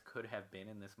Vanilla Ice could have been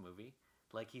in this movie.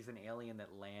 Like, he's an alien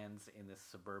that lands in this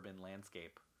suburban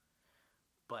landscape,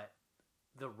 but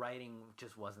the writing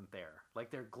just wasn't there. Like,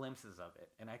 there are glimpses of it,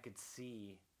 and I could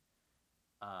see.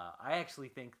 I actually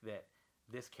think that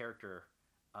this character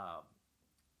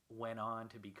went on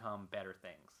to become better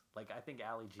things. Like, I think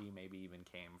Ali G maybe even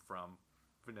came from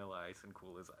Vanilla Ice and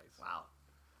Cool as Ice. Wow.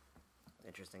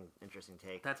 Interesting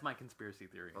take. That's my conspiracy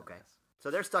theory. Okay. So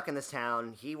they're stuck in this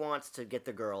town. He wants to get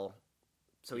the girl.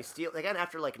 So he steals, again,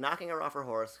 after like knocking her off her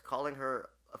horse, calling her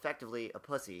effectively a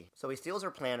pussy. So he steals her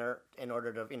planner in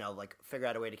order to, like figure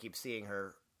out a way to keep seeing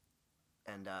her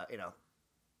and,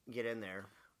 get in there.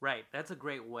 Right. That's a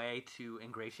great way to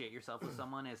ingratiate yourself with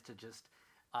someone, is to just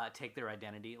take their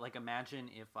identity. Like, imagine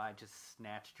if I just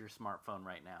snatched your smartphone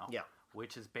right now. Yeah.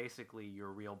 Which is basically your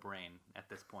real brain at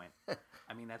this point.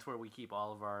 I mean, that's where we keep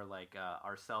all of our,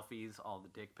 our selfies, all the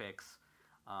dick pics.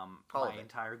 My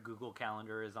entire Google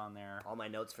Calendar is on there. All my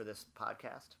notes for this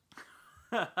podcast.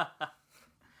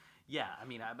 Yeah, I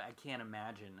mean, I can't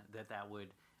imagine that would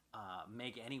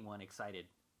make anyone excited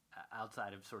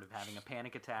outside of sort of having a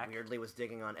panic attack. Weirdly was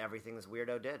digging on everything this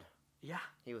weirdo did. Yeah.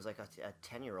 He was like a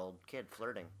 10-year-old kid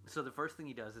flirting. So the first thing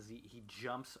he does is he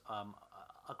jumps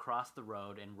across the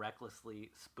road and recklessly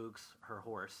spooks her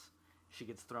horse. She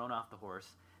gets thrown off the horse.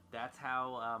 That's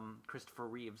how Christopher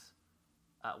Reeves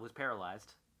was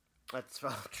paralyzed. That's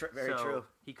very true.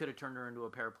 He could have turned her into a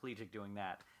paraplegic doing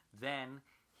that. Then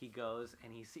he goes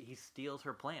and he steals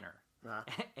her planner. Uh-huh.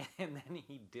 And then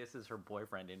he disses her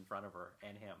boyfriend in front of her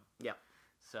and him. Yep.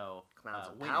 So clowns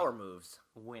power moves.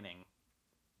 Winning.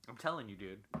 I'm telling you,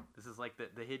 dude. This is like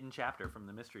the hidden chapter from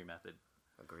the Mystery Method.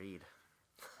 Agreed.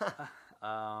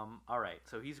 All right.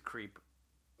 So he's a creep.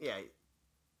 Yeah.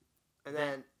 And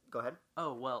then go ahead.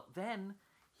 Oh well. Then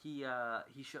he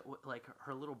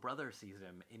her little brother sees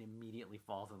him and immediately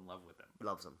falls in love with him.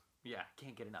 Loves him. Yeah,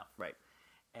 can't get enough. Right.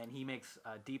 And he makes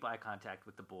deep eye contact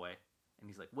with the boy, and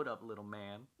he's like, "What up, little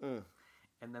man?"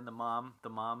 And then the mom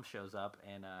shows up,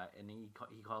 and he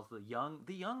calls the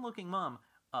young looking mom,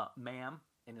 "ma'am,"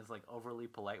 and is like overly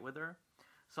polite with her.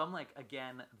 So I'm like,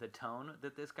 again, the tone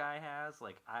that this guy has,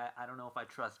 like, I don't know if I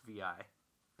trust VI.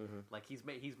 Mm-hmm. Like he's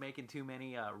making too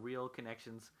many real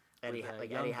connections with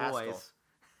young boys.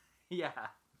 Yeah.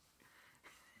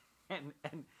 And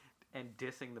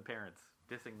dissing the parents,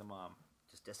 dissing the mom,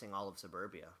 just dissing all of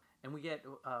suburbia. And we get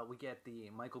the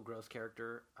Michael Gross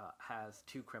character has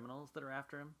two criminals that are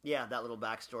after him. Yeah, that little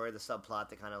backstory, the subplot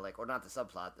that kind of like, or not the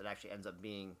subplot, that actually ends up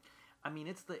being. I mean,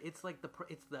 it's the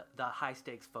high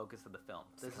stakes focus of the film.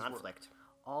 This conflict.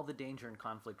 All the danger and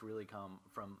conflict really come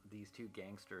from these two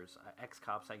gangsters,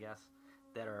 ex-cops, I guess,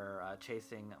 that are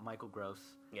chasing Michael Gross.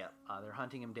 Yeah. They're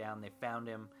hunting him down. They found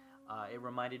him. It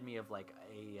reminded me of like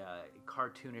a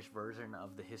cartoonish version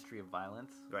of The History of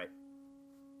Violence. Right.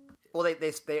 Well,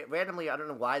 they randomly, I don't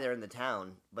know why they're in the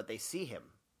town, but they see him.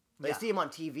 They see him on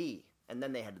TV, and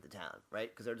then they head to the town,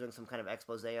 right? Because they're doing some kind of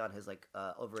expose on his like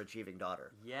overachieving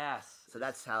daughter. Yes. So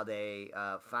that's how they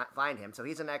find him. So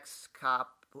he's an ex-cop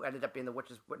who ended up being the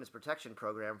witness protection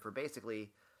program for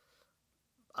basically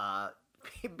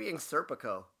being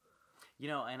Serpico. You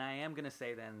know, and I am going to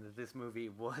say then that this movie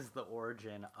was the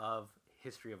origin of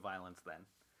History of Violence then.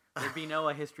 There'd be no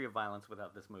A History of Violence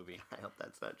without this movie. I hope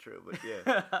that's not true, but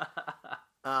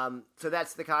yeah. So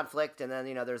that's the conflict, and then,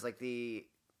 you know, there's like the...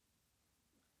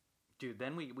 Dude,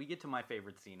 then we get to my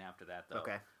favorite scene after that, though.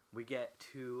 Okay. We get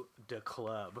to the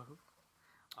club.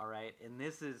 All right? And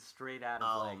this is straight out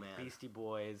of, Beastie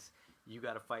Boys. You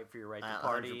got to fight for your right to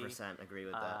party. 100% agree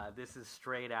with that. This is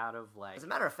straight out of, like... As a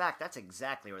matter of fact, that's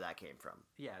exactly where that came from.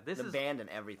 Yeah, the band and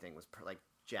everything was, like,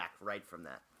 jacked right from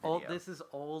that video. This is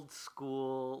old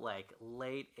school, like,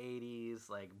 late 80s,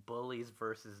 like, bullies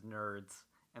versus nerds.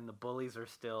 And the bullies are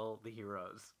still the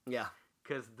heroes. Yeah.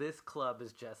 Because this club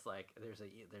is just, like,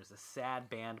 there's a sad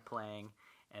band playing,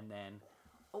 and then...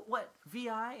 What?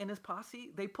 VI and his posse?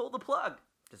 They pull the plug.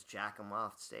 Just jack them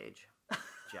off stage.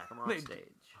 Jack them off stage.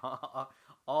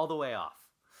 All the way off.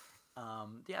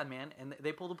 Yeah, man. And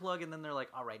they pull the plug, and then they're like,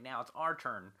 all right, now it's our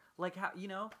turn. Like, how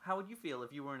would you feel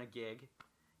if you were in a gig?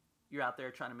 You're out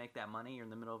there trying to make that money. You're in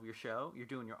the middle of your show. You're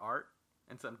doing your art.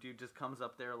 And some dude just comes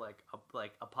up there like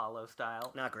Apollo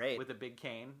style. Not great. With a big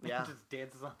cane. Yeah. And just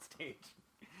dances on stage.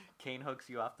 Cane hooks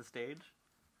you off the stage.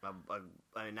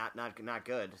 I mean, not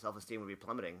good. Self-esteem would be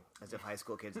plummeting, as if high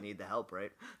school kids need the help,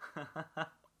 right?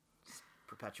 Just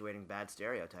perpetuating bad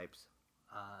stereotypes.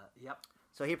 Yep.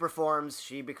 So he performs.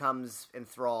 She becomes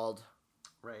enthralled.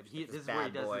 Right. This is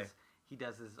where he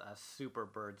does his super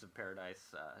Birds of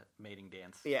Paradise mating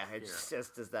dance. Yeah, it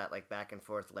just does that like back and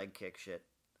forth leg kick shit.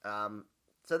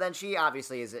 So then she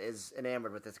obviously is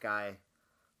enamored with this guy.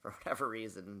 For whatever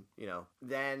reason, you know.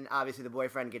 Then, obviously, the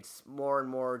boyfriend gets more and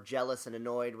more jealous and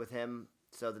annoyed with him.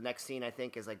 So the next scene, I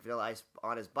think, is like Vanilla Ice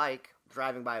on his bike,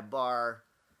 driving by a bar,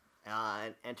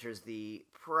 and enters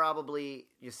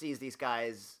sees these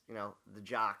guys, you know, the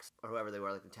jocks, or whoever they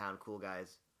were, like the town cool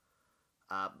guys,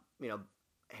 you know,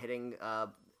 hitting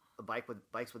bikes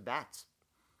with bats.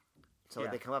 So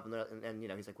they come up, and you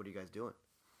know, he's like, what are you guys doing?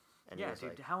 And yeah,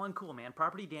 dude, how uncool, man.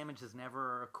 Property damage is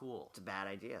never cool. It's a bad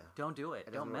idea. Don't do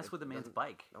it. Don't mess with a man's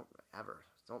bike. Don't ever.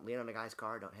 Don't lean on a guy's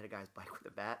car. Don't hit a guy's bike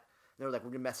with a bat. And they were like,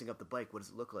 we're messing up the bike. What does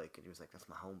it look like? And he was like, that's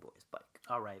my homeboy's bike.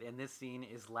 All right, and this scene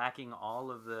is lacking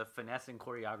all of the finesse and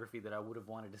choreography that I would have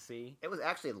wanted to see. It was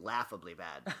actually laughably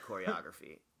bad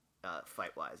choreography,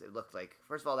 fight-wise. It looked like,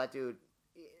 first of all, that dude,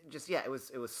 it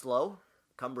was slow,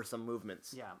 cumbersome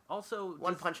movements. Yeah. Also,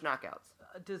 one-punch knockouts.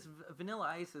 Vanilla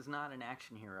Ice is not an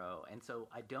action hero, and so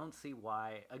I don't see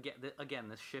why. Again,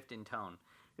 this shift in tone.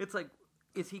 It's like,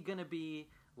 is he gonna be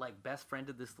like best friend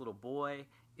of this little boy?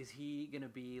 Is he gonna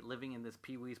be living in this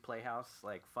Pee-wee's Playhouse,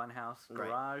 like funhouse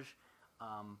garage?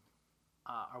 Right.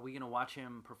 Are we gonna watch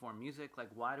him perform music? Like,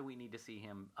 why do we need to see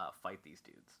him fight these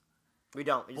dudes? We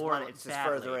don't. It's just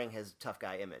furthering his tough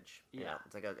guy image. Yeah, you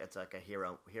know, it's like a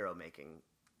hero making.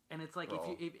 And it's like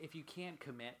role. if you can't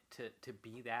commit to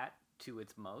be that to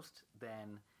its most,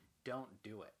 then don't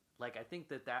do it. Like, I think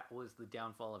that was the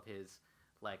downfall of his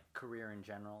like career in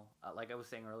general. Like I was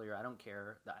saying earlier, I don't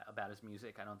care about his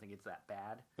music. I don't think it's that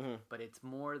bad. Mm-hmm. But it's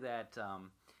more that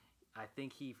I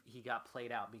think he got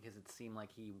played out because it seemed like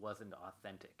he wasn't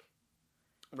authentic.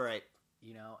 Right.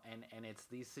 You know, and it's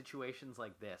these situations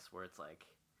like this where it's like,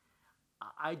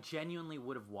 I genuinely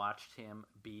would have watched him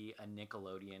be a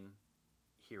Nickelodeon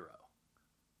hero.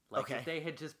 Like, if they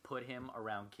had just put him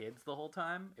around kids the whole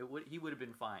time, he would have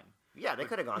been fine. Yeah, they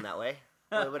could have gone that way.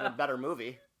 It would have been a better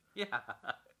movie. Yeah.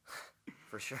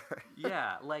 for sure.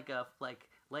 Yeah,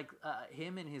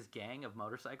 him and his gang of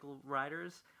motorcycle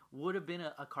riders would have been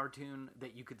a cartoon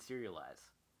that you could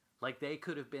serialize. Like, they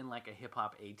could have been like a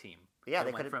hip-hop A-team. Yeah,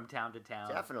 they went from town to town.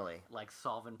 Definitely. Like,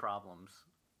 solving problems.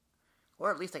 Or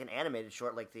at least like an animated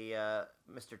short like the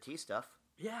Mr. T stuff.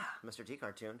 Yeah. Mr. T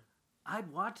cartoon.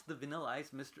 I'd watch the Vanilla Ice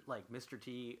Mr.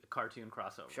 T cartoon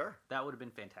crossover. Sure. That would have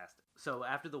been fantastic. So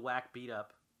after the whack beat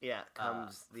up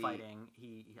comes the fighting,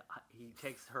 he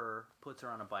takes her, puts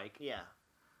her on a bike. Yeah.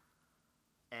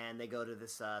 And they go to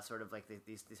this sort of like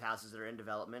these houses that are in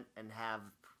development and have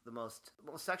the most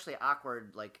sexually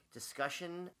awkward like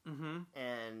discussion,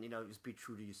 and just be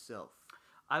true to yourself.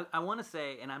 I want to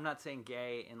say, and I'm not saying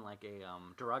gay in like a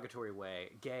derogatory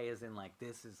way. Gay is in like,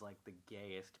 this is like the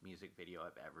gayest music video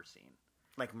I've ever seen.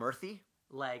 Like mirthy?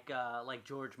 Like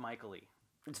George Michael-y.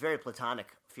 It's very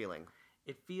platonic feeling.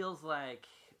 It feels like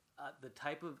the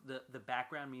type of the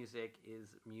background music is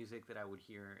music that I would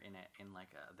hear in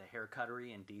like the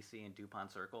haircuttery in DC and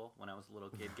DuPont Circle when I was a little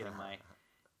kid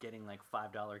getting like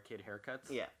 $5 kid haircuts.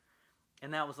 Yeah.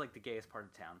 And that was like the gayest part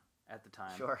of town at the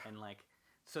time. Sure. And like,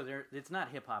 so it's not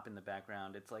hip hop in the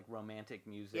background. It's like romantic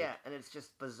music. Yeah, and it's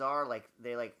just bizarre. Like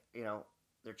they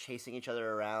they're chasing each other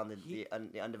around the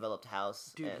undeveloped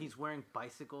house. Dude, he's wearing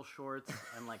bicycle shorts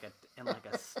and like a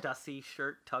Stussy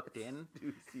shirt tucked in,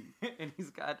 and he's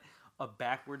got a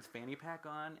backwards fanny pack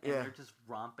on, and they're just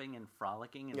romping and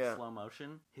frolicking in slow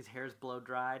motion. His hair's blow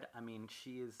dried. I mean,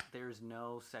 there's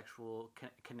no sexual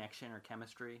connection or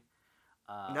chemistry.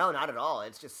 No, not at all.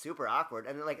 It's just super awkward.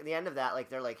 And like at the end of that, like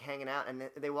they're like hanging out, and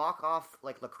they walk off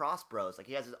like lacrosse bros. Like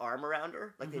he has his arm around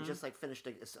her, like they just like finished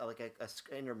a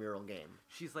intramural game.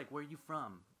 She's like, "Where are you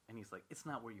from?" And he's like, "It's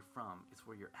not where you're from. It's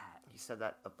where you're at." He said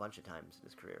that a bunch of times in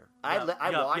his career. Yup.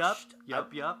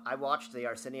 I watched the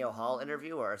Arsenio Hall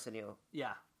interview, where Arsenio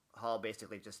Hall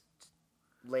basically just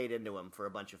laid into him for a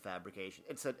bunch of fabrication.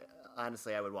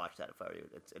 Honestly, I would watch that if I were you.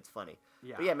 It's funny.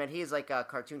 Yeah. But yeah, man, he's like a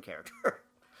cartoon character.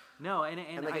 No,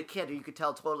 and like a kid who you could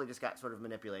tell totally just got sort of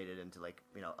manipulated into like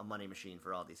a money machine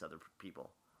for all these other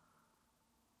people.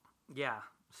 Yeah.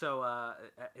 So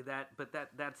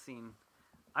that scene,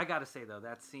 I gotta say though,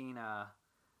 that scene,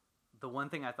 the one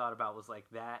thing I thought about was like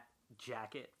that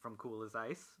jacket from Cool as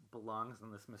Ice belongs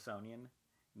in the Smithsonian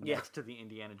next to the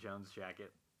Indiana Jones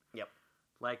jacket. Yep.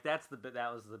 Like that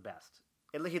was the best.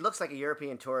 He looks like a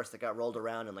European tourist that got rolled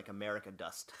around in like America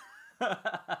dust.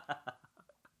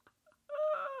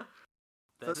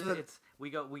 We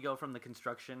go from the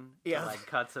construction to like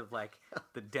cuts of like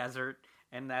the desert,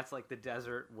 and that's like the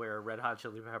desert where Red Hot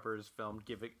Chili Peppers filmed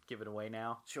 "Give It Away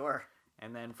Now." Sure.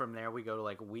 And then from there we go to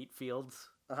like wheat fields.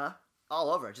 All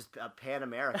over, just Pan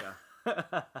America.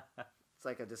 It's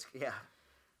like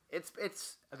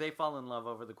It's they fall in love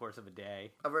over the course of a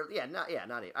day. Not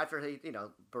even, after he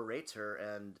berates her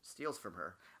and steals from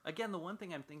her. Again, the one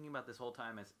thing I'm thinking about this whole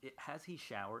time is has he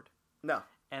showered? No.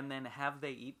 And then have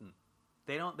they eaten?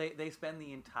 They don't. They spend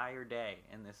the entire day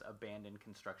in this abandoned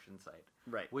construction site,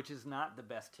 right? Which is not the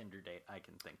best Tinder date I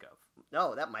can think of.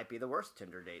 No, that might be the worst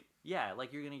Tinder date. Yeah,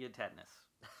 like you're gonna get tetanus.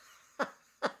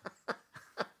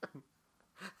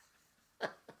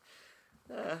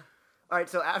 All right,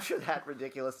 so after that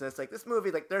ridiculousness, like this movie,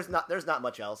 like there's not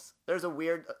much else. There's a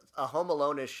weird, Home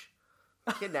Alone-ish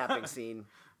kidnapping scene.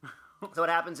 So what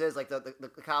happens is like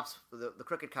the cops, the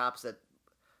crooked cops that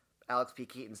Alex P.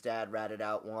 Keaton's dad ratted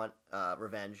out want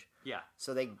revenge. Yeah.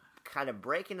 So they kind of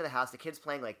break into the house. The kid's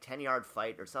playing like 10-yard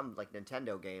fight or some like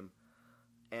Nintendo game,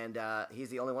 and he's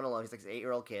the only one alone. He's like an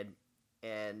 8-year-old kid,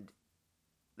 and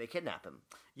they kidnap him.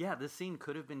 Yeah, this scene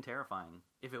could have been terrifying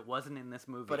if it wasn't in this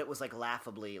movie. But it was like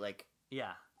laughably like.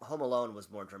 Yeah. Home Alone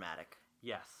was more dramatic.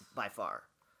 Yes. By far.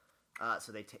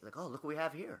 So they take like, oh, look what we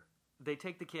have here. They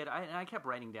take the kid. I kept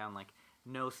writing down like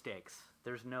no stakes.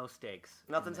 There's no stakes.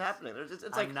 Nothing's happening. It's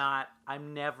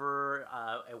I'm never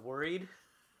worried.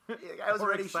 I was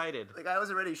already excited. I was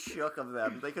already shook of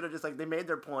them. They could have just they made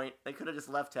their point. They could have just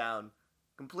left town.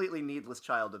 Completely needless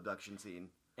child abduction scene.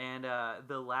 And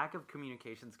the lack of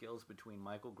communication skills between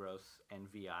Michael Gross and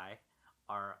VI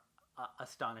are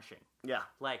astonishing. Yeah.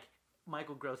 Like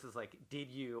Michael Gross is like,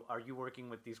 are you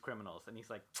working with these criminals? And he's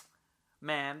like,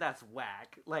 man, that's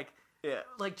whack. Like. Yeah.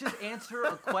 Like, just answer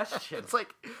a question. It's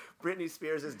like Britney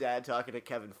Spears' dad talking to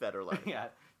Kevin Federline. Yeah.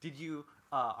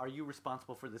 Are you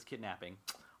responsible for this kidnapping?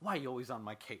 Why are you always on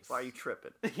my case? Why are you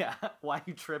tripping? Yeah. Why are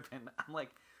you tripping? I'm like,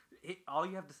 all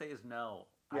you have to say is no.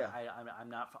 Yeah. I'm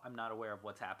not aware of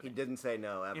what's happening. He didn't say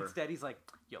no ever. Instead, he's like,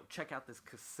 yo, check out this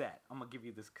cassette. I'm going to give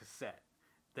you this cassette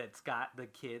that's got the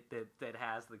kid that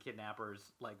has the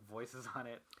kidnappers like voices on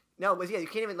it. No, you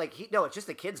can't even it's just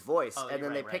the kid's voice, and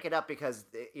then they pick it up because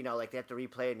they have to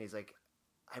replay it, and he's like,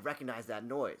 I recognize that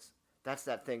noise. That's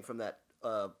that thing from that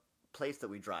place that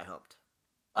we dry humped.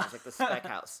 It's like the spec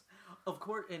house. Of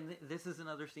course, and this is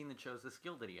another scene that shows the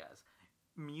skill that he has.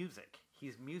 Music.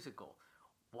 He's musical.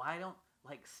 Why don't,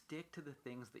 stick to the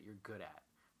things that you're good at?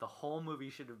 The whole movie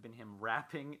should have been him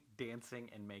rapping, dancing,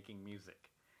 and making music.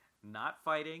 Not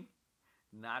fighting,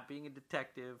 not being a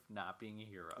detective, not being a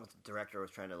hero. What the director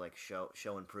was trying to,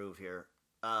 show and prove here.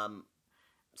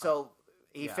 So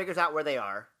he figures out where they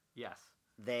are. Yes.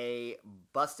 They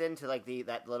bust into,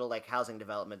 that little, housing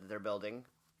development that they're building.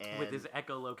 And... with his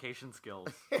echolocation skills.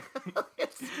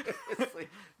 Seriously.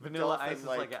 Vanilla Ice is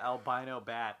like an albino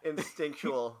bat.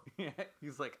 Instinctual.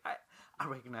 He's like, I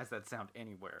recognize that sound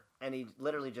anywhere. And he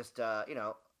literally just,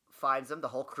 finds them, the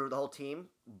whole crew, the whole team,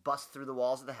 bust through the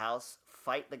walls of the house,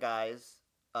 fight the guys.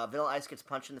 Vanilla Ice gets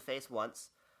punched in the face once.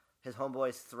 His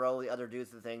homeboys throw the other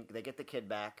dudes to the thing. They get the kid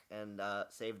back and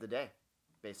save the day,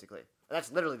 basically. And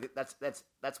that's literally,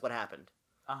 that's what happened.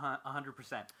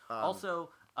 100%. Also,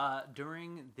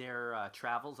 during their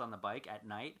travels on the bike at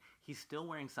night, he's still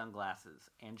wearing sunglasses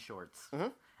and shorts. Mm-hmm.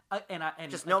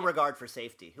 And just no regard for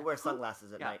safety. Who wears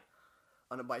sunglasses at night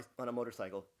on a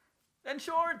motorcycle? And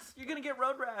shorts. You're gonna get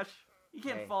road rash. You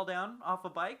can't fall down off a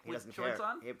bike with shorts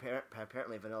on.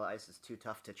 Apparently, Vanilla Ice is too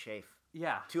tough to chafe.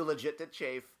 Yeah, too legit to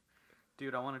chafe.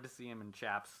 Dude, I wanted to see him in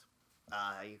chaps.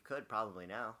 You could probably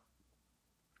now.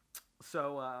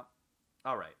 So,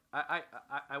 all right.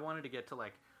 I wanted to get to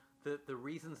the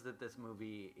reasons that this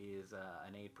movie is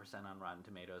an 8% on Rotten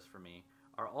Tomatoes for me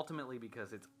are ultimately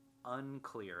because it's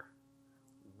unclear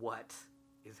what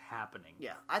is happening.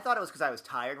 Yeah, I thought it was because I was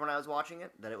tired when I was watching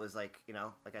it. That it was like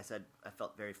I said, I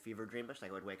felt very fever dreamish.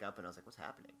 I would wake up and I was like, "What's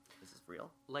happening? Is this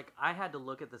real?" I had to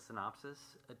look at the synopsis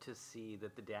to see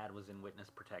that the dad was in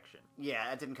witness protection.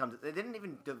 Yeah, it didn't come. They didn't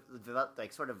even develop,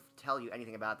 sort of tell you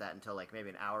anything about that until maybe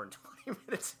an hour and 20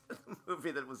 minutes into the movie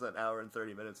that was an hour and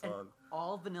 30 minutes long.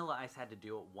 All Vanilla Ice had to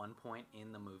do at one point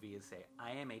in the movie is say,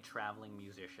 "I am a traveling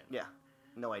musician." Yeah,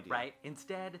 no idea. Right.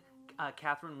 Instead,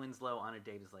 Catherine Winslow on a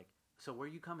date is like, "So where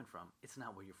are you coming from? It's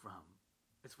not where you're from.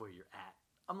 It's where you're at."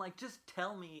 I'm like, just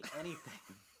tell me anything.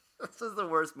 This is the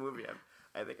worst movie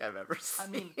I think I've ever seen. I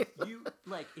mean, you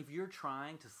if you're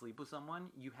trying to sleep with someone,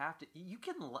 you have to. You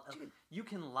can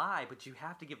lie, but you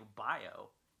have to give a bio.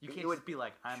 You can't just be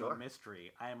like, "I'm a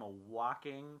mystery. I am a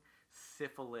walking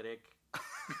syphilitic."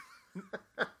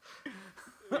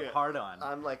 Hard on.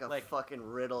 I'm like a fucking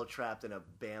riddle trapped in a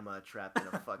Bama, trapped in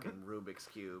a fucking Rubik's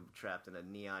Cube, trapped in a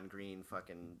neon green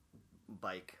fucking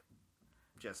bike.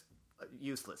 Just a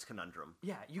useless conundrum.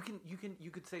 Yeah, you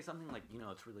could say something like,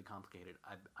 it's really complicated.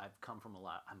 I'm from a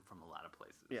lot of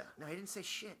places. Yeah. No, he didn't say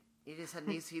shit. He just had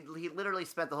he literally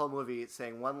spent the whole movie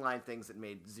saying one-line things that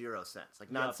made zero sense,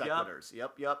 like non sequiturs.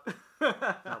 Yep.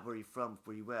 Not where you from,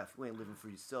 where you at. If you ain't living for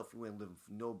yourself, you ain't living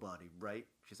for nobody, right?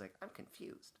 She's like, I'm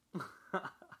confused.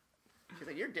 She's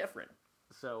like, you're different.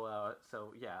 So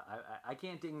yeah, I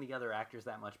can't ding the other actors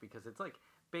that much because it's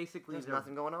basically there's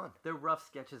nothing going on. They're rough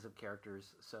sketches of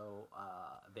characters, so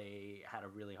they had a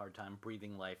really hard time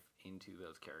breathing life into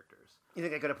those characters. You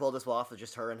think I could have pulled this off with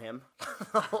just her and him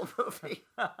the whole movie?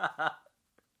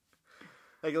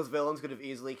 Those villains could have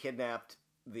easily kidnapped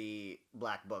the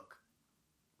Black Book.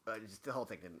 Just the whole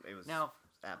thing didn't. It was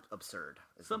absurd.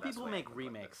 Some people make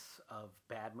remakes of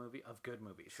good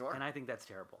movies. Sure. And I think that's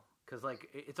terrible because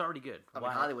it's already good. I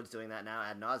mean, Hollywood's doing that now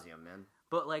ad nauseum, man.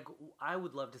 But I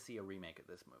would love to see a remake of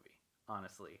this movie.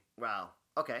 Honestly. Wow.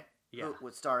 Okay. Yeah.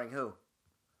 Starring who?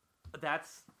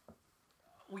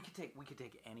 We could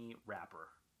take any rapper.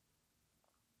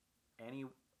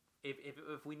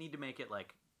 If we need to make it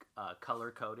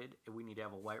color coded, if we need to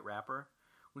have a white rapper,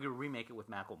 we could remake it with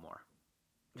Macklemore.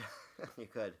 You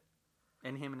could.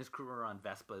 And him and his crew are on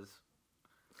Vespas.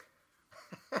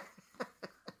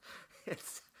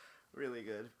 It's really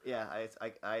good. Yeah,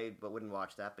 I wouldn't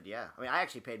watch that, but yeah. I mean, I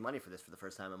actually paid money for this for the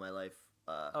first time in my life.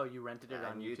 You rented it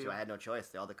on YouTube? I had no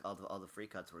choice. All the free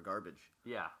cuts were garbage.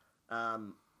 Yeah.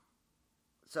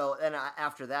 So then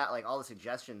after that, all the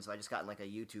suggestions, I just got in a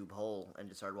YouTube hole and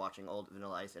just started watching old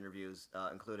Vanilla Ice interviews,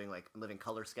 including living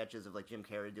color sketches of Jim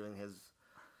Carrey doing his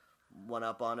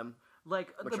one-up on him.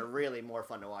 Which are really more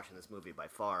fun to watch in this movie by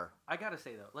far. I gotta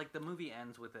say though, the movie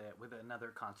ends with another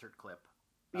concert clip.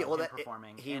 Yeah, well,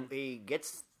 performing. He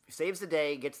saves the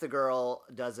day, gets the girl,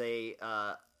 does a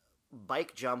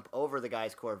bike jump over the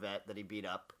guy's Corvette that he beat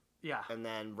up. Yeah, and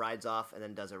then rides off, and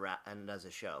then does a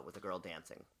show with the girl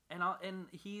dancing. And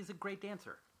he's a great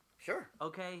dancer. Sure.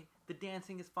 Okay, the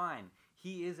dancing is fine.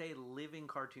 He is a living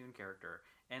cartoon character,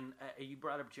 And you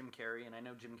brought up Jim Carrey, and I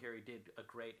know Jim Carrey did a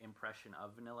great impression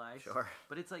of Vanilla Ice. Sure.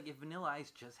 But it's like if Vanilla Ice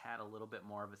just had a little bit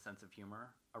more of a sense of humor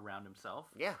around himself,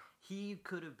 Yeah. he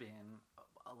could have been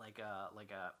like a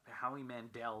Howie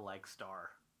Mandel-like star.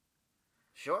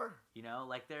 Sure. You know,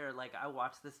 like I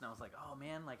watched this and I was like, oh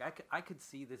man, like I could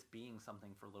see this being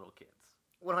something for little kids.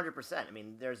 100%. I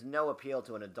mean, there's no appeal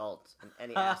to an adult in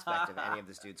any aspect of any of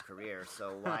this dude's career,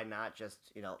 so why not just,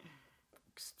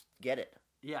 get it?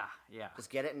 Yeah, yeah. Just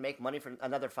get it and make money for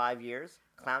another 5 years,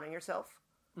 clowning yourself,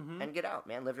 and get out,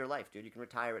 man. Live your life, dude. You can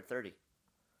retire at 30.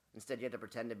 Instead, you have to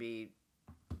pretend to be,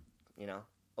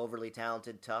 overly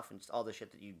talented, tough, and just all the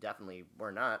shit that you definitely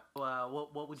were not.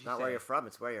 What would you say? It's not where you're from,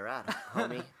 it's where you're at,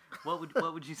 homie. What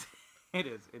would you say? It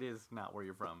is not where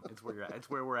you're from. It's where you're at. It's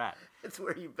where we're at. It's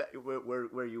where you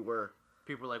were.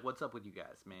 People are like, "What's up with you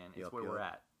guys, man?" It's Yup, where yup. we're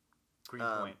at.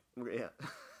 Greenpoint.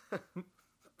 Yeah.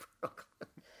 Brooklyn.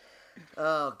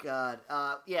 Oh God.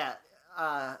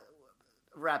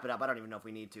 Wrap it up. I don't even know if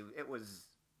we need to. It was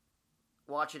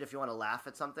watch it if you want to laugh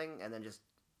at something, and then just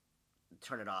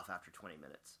turn it off after 20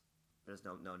 minutes. There's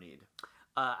no need.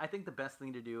 I think the best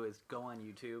thing to do is go on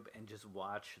YouTube and just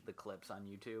watch the clips on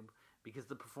YouTube because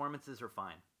the performances are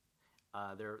fine.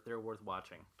 They're worth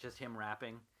watching. Just him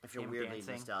rapping, If you're him weirdly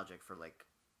dancing. nostalgic for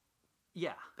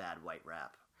Yeah, bad white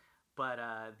rap. but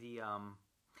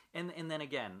and then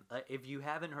again, if you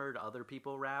haven't heard other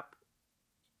people rap,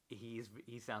 he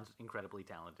sounds incredibly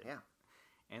talented. Yeah.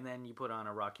 And then you put on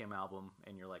a Rakim album,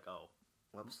 and you're like, oh.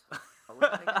 Whoops. What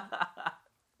was it again?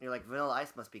 You're like, Vanilla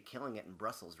Ice must be killing it in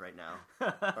Brussels right now.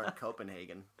 Or in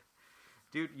Copenhagen.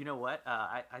 Dude, you know what?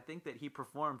 I think that he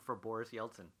performed for Boris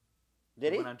Yeltsin.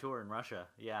 Did he? Went on tour in Russia.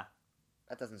 Yeah.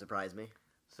 That doesn't surprise me.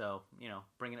 So,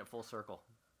 bringing it full circle.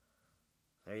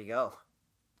 There you go.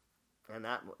 And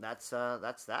that's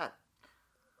that.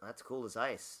 That's cool as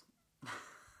ice.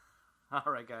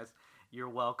 All right, guys. You're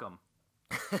welcome.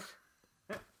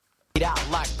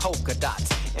 Out like polka dots,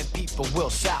 and people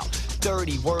will shout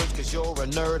dirty words cause you're a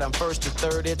nerd. I'm first to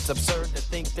third, it's absurd to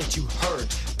think that you heard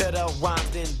better rhymes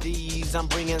than these. I'm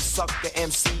bringing sucker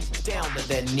MCs down to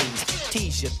their knees.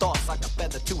 Tease your thoughts like a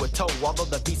feather to a toe. Although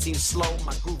the beat seems slow,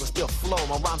 my groove will still flow.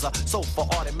 My rhymes are so for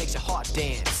art, it makes your heart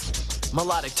dance.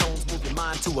 Melodic tones move your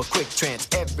mind to a quick trance.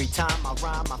 Every time I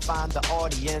rhyme, I find the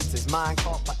audience is mine,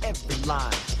 caught for every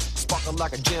line. Sparkle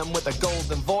like a gem with a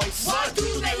golden voice. Why do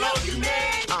they love you,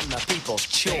 man? I'm the people's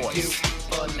choice. Thank you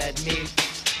for letting me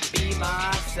be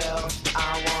myself.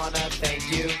 I wanna thank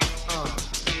you.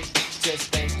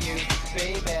 Just thank you,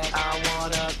 baby. I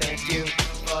wanna thank you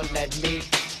for letting me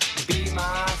be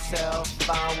myself.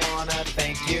 I wanna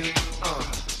thank you.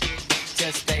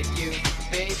 Just thank you,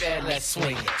 baby. Let's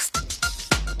swing it.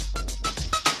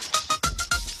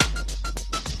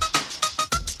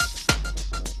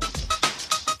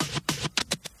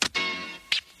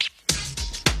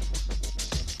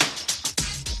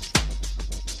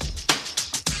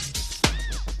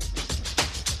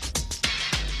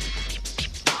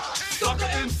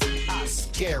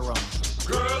 Scare 'em.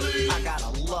 Girlie, I gotta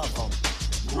love 'em.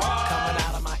 ride, Coming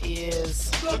out of my ears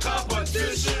the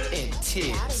competition, in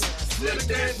tears. slip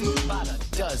dance move, About a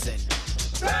dozen.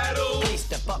 battle, Please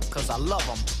step up cause I love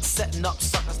 'em. Setting up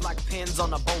suckers like pins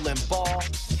on a bowling ball.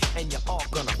 And you're all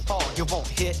gonna fall, you won't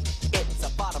hit. It's a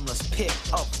bottomless pit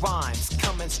of rhymes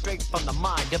coming straight from the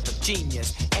mind of a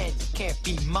genius. And you can't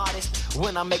be modest.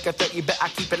 When I make a threat, you bet I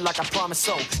keep it like I promised.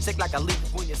 So sick like a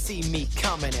leaf when you see me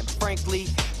coming. And frankly,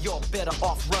 you're better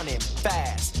off running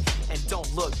fast. And don't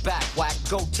look back, whack,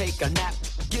 go take a nap.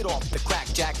 Get off the crack,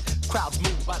 Jack. Crowds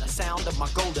move by the sound of my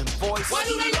golden voice. why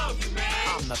do they love you, man?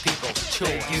 I'm the people's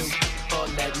choice. Thank you for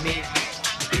letting me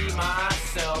be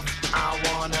myself. I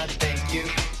wanna thank you,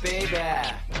 baby.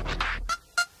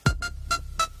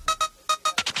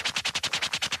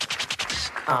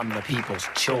 I'm the people's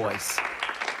choice.